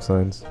zodiac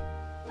signs.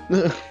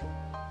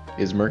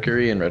 Is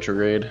Mercury in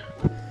retrograde?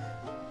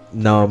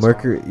 No,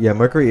 Mercury. Yeah,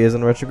 Mercury is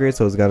in retrograde,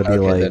 so it's got to be Okay,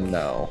 like then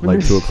no.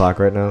 like 2 o'clock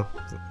right now.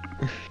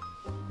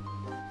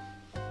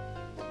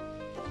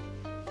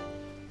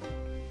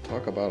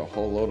 Talk about a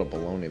whole load of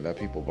baloney that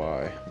people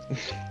buy.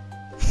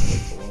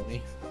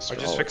 Baloney. I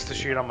just fixed the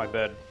sheet on my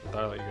bed.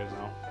 I'll let you guys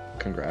know.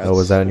 Congrats. Oh,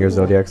 was that in your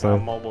zodiac I'm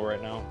sign? mobile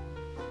right now.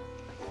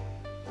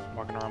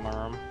 Walking around my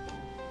room.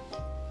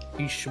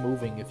 He's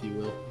schmoving, if you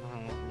will.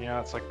 Yeah,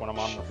 it's like when I'm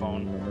on the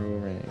phone.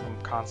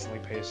 I'm constantly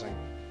pacing.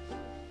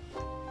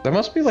 That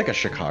must be like a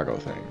Chicago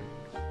thing.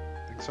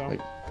 Think so?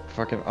 Like,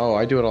 fucking. Oh,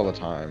 I do it all the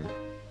time.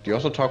 Do you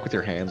also talk with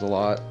your hands a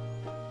lot?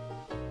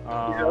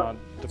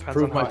 Depends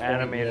Prove on my how point,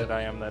 animated yeah.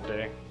 I am that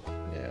day.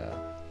 Yeah.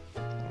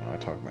 I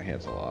talk with my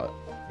hands a lot.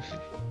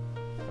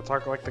 I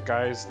talk like the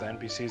guys, the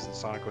NPCs in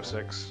Sonic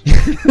 06.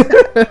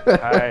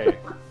 Hey,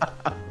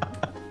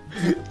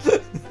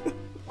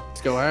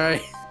 Let's go,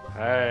 alright.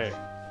 hey.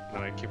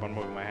 And I keep on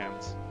moving my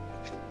hands.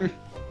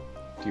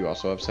 Do you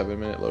also have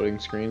 7-minute loading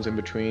screens in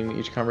between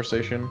each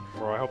conversation?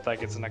 Bro, I hope that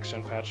gets a next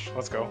gen patch.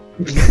 Let's go.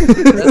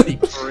 That'd be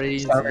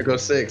crazy. Sonic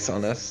 06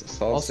 on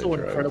S. Also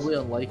incredibly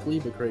unlikely,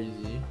 but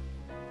crazy.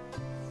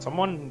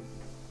 Someone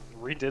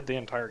redid the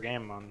entire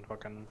game on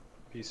fucking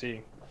PC.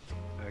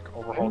 Like,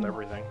 overhauled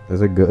everything.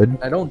 Is it good?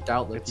 I don't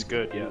doubt that It's people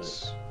good, do it.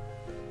 yes.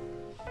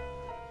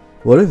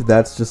 What if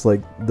that's just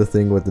like the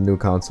thing with the new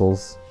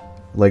consoles?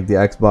 Like the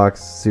Xbox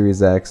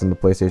Series X and the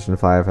PlayStation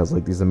 5 has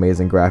like these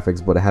amazing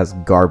graphics, but it has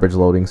garbage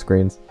loading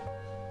screens.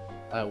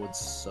 That would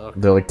suck.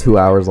 They're like 2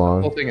 hours The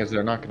whole long. thing is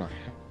they're not gonna.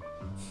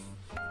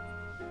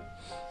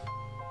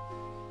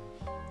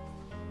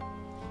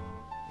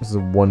 This is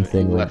one If you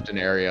thing. Like, left an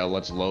area,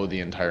 let's load the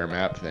entire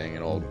map thing, and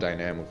it'll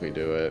dynamically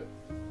do it.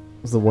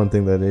 this is the one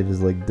thing that they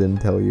just like didn't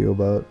tell you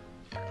about.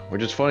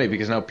 Which is funny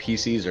because now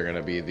PCs are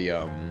gonna be the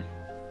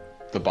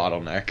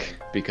bottleneck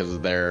because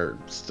they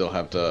still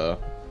have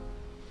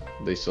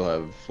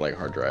like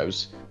hard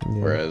drives,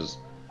 Yeah. whereas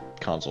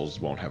consoles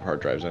won't have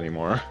hard drives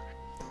anymore.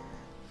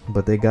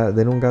 But they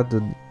don't got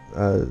the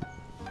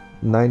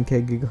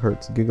 9K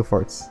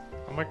gigafarts.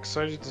 I'm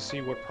excited to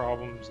see what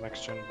problems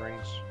next gen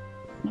brings.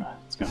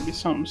 It's gonna be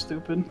something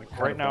stupid. Like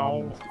right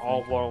now,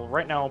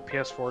 right now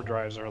PS4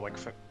 drives are like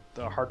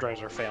the hard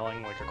drives are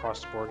failing like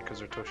across the board because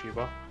they're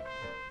Toshiba.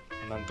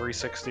 And then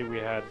 360 we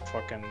had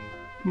fucking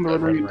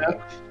Rotary Red Ring.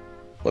 death.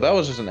 Well, that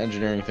was just an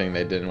engineering thing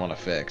they didn't want to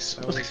fix.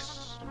 That was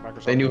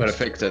Microsoft. They knew how to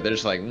fix it. They're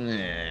just like, nah.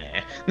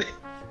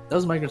 That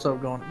was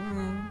Microsoft going,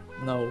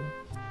 no.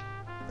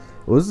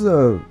 What was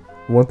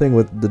one thing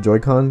with the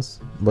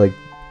Joy-Cons? Like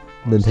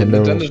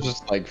Nintendo. Nintendo's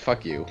just like,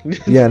 fuck you.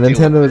 Yeah, Deal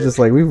Nintendo with was just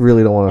like, we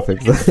really don't want to You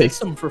fix can that. fix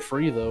them for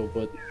free though,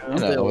 but it.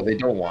 No, they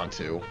don't want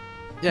to.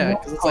 yeah,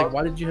 because it's like,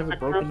 why did you have it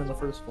broken in the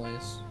first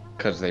place?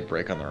 Because they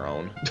break on their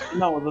own.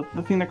 No,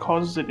 the thing that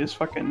causes it is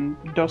fucking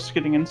dust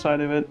getting inside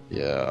of it.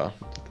 Yeah.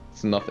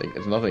 It's nothing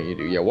you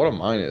do. Yeah, one of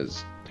mine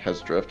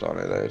has drift on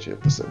it. I actually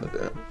have to send it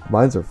in.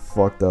 Mines are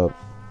fucked up.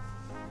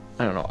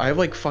 I don't know. I have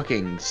like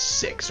fucking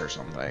 6 or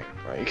something.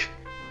 Like,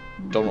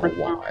 don't know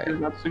why. I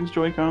got 6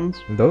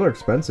 Joy-Cons. And those are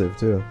expensive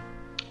too.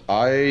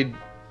 I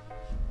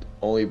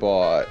only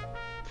bought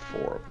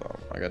 4 of them.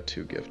 I got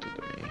 2 gifted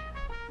to me.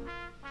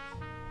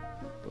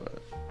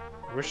 But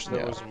I wish there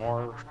Yeah. was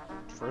more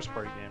first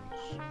party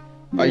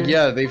games.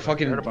 yeah, they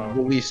fucking Cared about.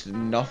 released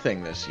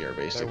nothing this year,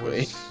 There basically.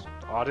 was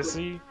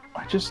Odyssey,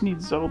 I just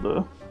need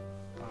Zelda.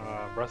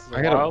 Breath of the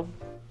I gotta- Wild.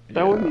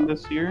 That wasn't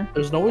this year.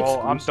 There's no Well,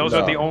 exclusive. those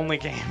are the No. only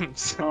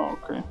games Oh,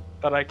 okay.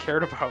 that I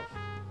cared about.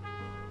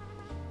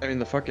 I mean,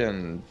 the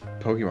fucking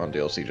Pokemon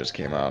DLC just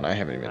came out, and I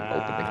haven't even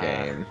opened the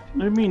game.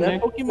 I mean, That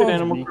Nick, Pokemon's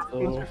Animal weak,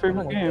 Crossing is though. your I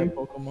favorite don't game. like that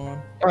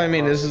Pokemon. I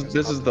mean, this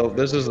is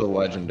the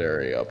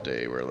legendary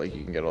update where like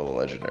you can get all the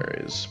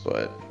legendaries,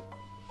 but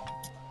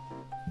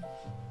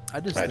I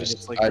just I think just-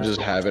 it's like I there's just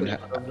so much haven't they ha-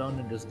 could have done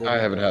and just I didn't.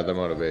 haven't had the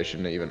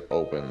motivation to even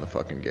open the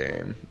fucking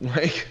game.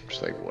 Like,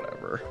 just like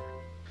whatever.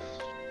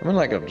 I'm in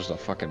like just a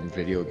fucking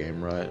video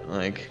game rut.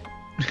 Like,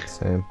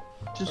 Same.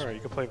 Just, Alright,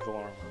 you can play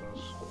Valorant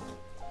with us.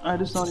 I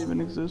just don't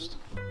even exist.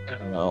 I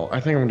don't know. I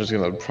think I'm just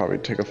gonna probably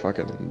take a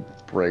fucking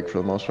break for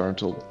the most part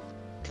until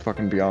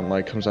fucking Beyond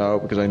Light comes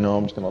out because I know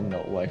I'm just gonna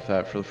no life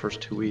that for the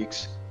first 2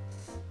 weeks.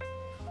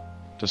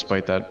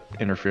 Despite that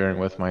interfering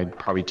with my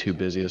probably 2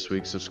 busiest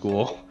weeks of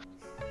school.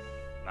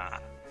 Nah.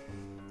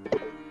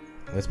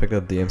 Let's pick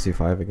up the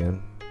MC5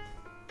 again.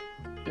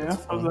 Yeah,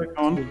 how's that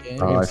going?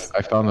 Oh,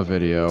 I found the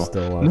video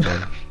Still a lot of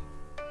fun.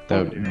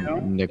 that Video?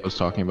 Nick was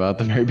talking about at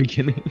the very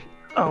beginning.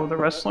 Oh, the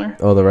wrestler?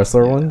 Oh, the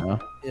wrestler one? Yeah.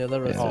 Yeah,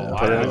 that was. Yeah.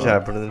 Put it in the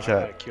chat. Put it in the I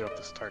chat. queued up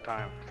this entire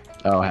time.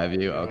 Oh, have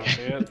you? You wanna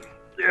see Okay. it?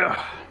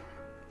 Yeah.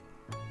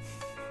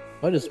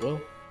 Might as well.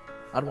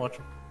 I'd watch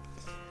him.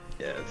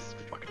 Yeah, it's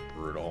fucking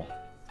brutal.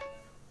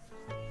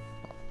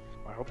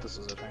 I hope this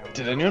is a thing.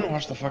 Did anyone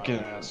watch the fucking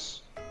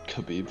Yes.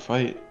 Khabib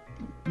fight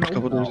a Nope.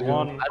 couple days ago?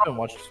 One. I haven't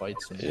watched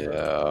fights since.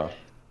 Yeah.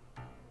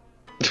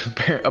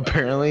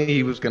 Apparently,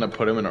 he was gonna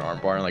put him in an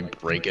armbar and like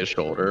break his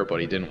shoulder, but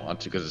he didn't want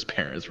to because his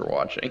parents were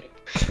watching.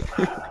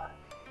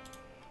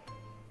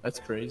 That's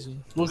crazy.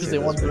 Well, because they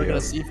were gonna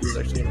see if he was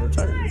actually gonna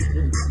retire.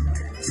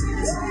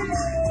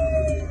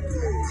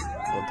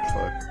 What the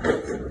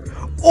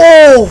fuck?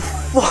 Oh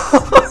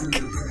fuck!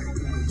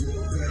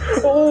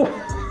 Oh!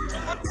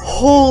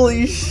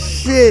 Holy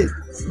shit!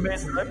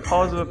 Man, I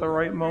paused it at the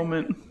right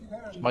moment.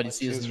 Might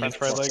see his His knees. French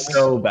fry leg.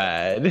 So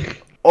bad.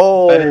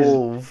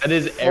 Oh! That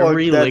is fuck,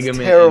 every that's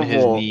ligament terrible. in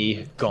his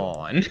knee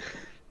gone.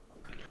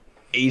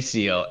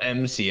 ACL,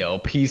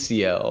 MCL,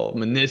 PCL,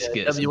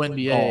 meniscus,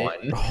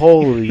 WNBA. gone.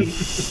 Holy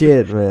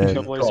shit, man!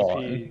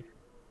 NAACP.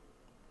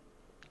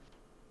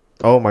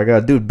 Oh my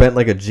god, dude, bent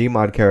like a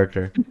Gmod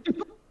character.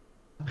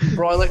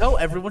 Bro, I like how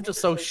everyone's just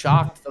so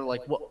shocked. They're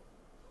like, "What?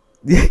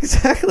 Yeah,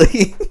 exactly.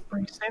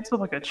 He stands up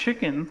like a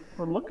chicken.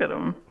 But look at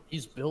him.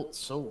 He's built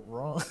so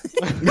wrong."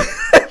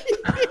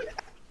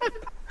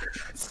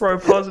 Bro, I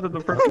paused it at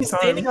the perfect He's time.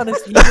 standing on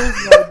his heels,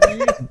 my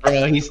dude.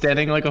 Bro, he's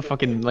standing like a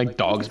fucking like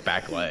dog's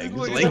back legs.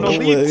 He's Like, an Oh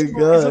elite. my He's a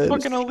God.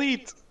 fucking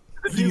elite.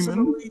 The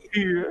demon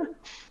here.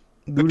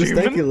 Dude, his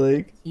stanky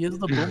leg. He has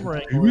the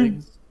boomerang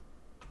legs.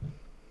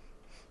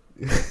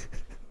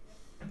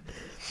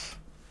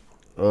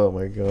 Oh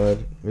my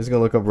god. We're just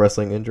gonna look up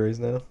wrestling injuries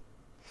now.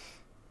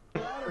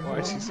 Why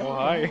is he so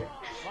high?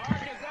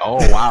 oh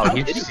wow,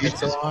 Did he get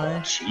so just, high?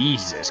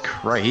 Jesus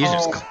Christ, he's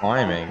just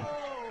climbing.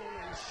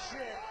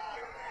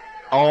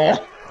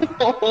 Oh.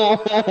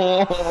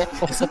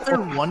 Except there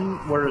one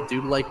where a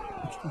dude like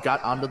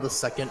got onto the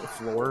second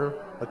floor,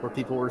 like where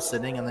people were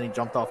sitting, and then he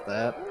jumped off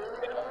that.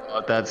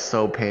 Oh, that's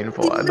so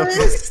painful.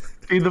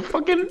 Dude, the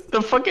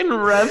fucking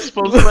ref's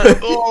supposed to like,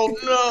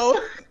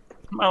 oh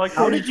I like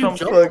How how did he you jumped.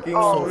 jump Fucking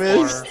so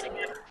missed. far?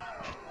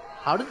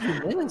 How did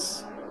you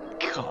miss? no.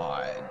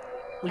 God.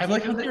 Like, I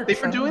like how you think they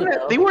you're were doing trying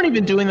that. to They weren't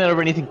even doing that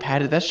over anything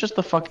padded. That's just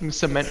the fucking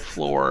cement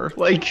floor.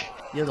 Like,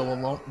 Yeah, the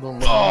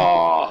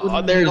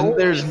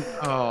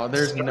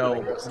there's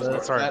no.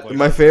 Sorry, Blake.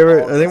 My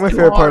favorite, I think my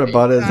favorite part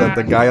about it is that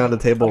the guy on the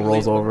table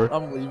rolls over.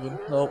 I'm leaving.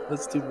 Nope,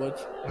 that's too much.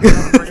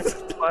 I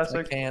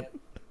Classic. can't.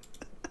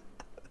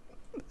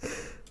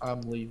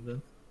 I'm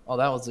leaving. Oh,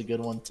 that was a good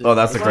one too. Oh,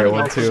 that's a great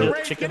one, too.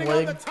 Chicken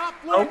leg.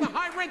 Nope.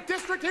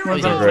 That's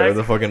a great,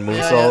 the fucking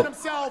moonsault.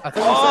 I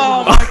think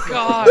Oh my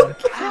god!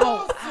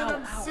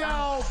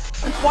 Ow!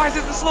 Why is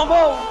it the slow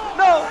mo?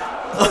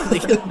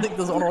 No! Nick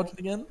doesn't want to watch it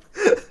again.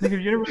 Nigga,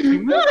 have you never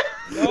seen that?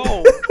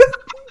 No!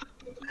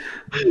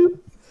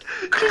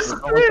 Just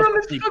straight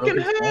on his fucking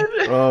head.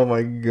 Oh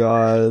my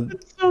god.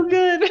 It's so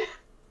good. I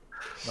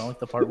don't like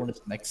the part when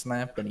his neck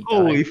snapped and he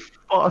Holy died.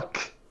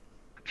 fuck.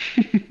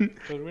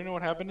 So do we know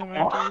what happened to him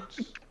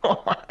afterwards?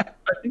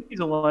 I think he's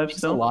alive He's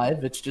still.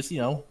 alive. It's just,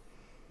 you know,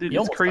 Dude, He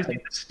it's almost crazy.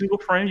 died. The steel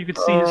frame, you could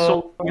see his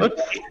soul.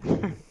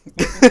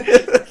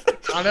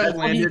 Kind of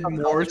landed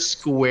more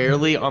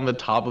squarely on the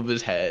top of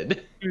his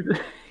head.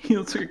 Dude, he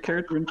looks like a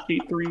character in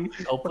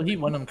K3. oh, but he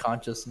went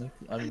unconscious. Nick.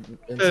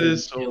 That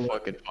is so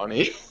fucking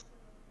funny.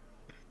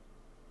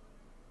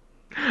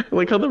 I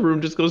like how the room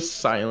just goes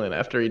silent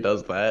after he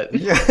does that.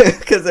 Yeah,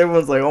 because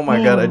everyone's like, oh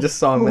my god, I just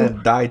saw a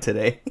man die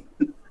today.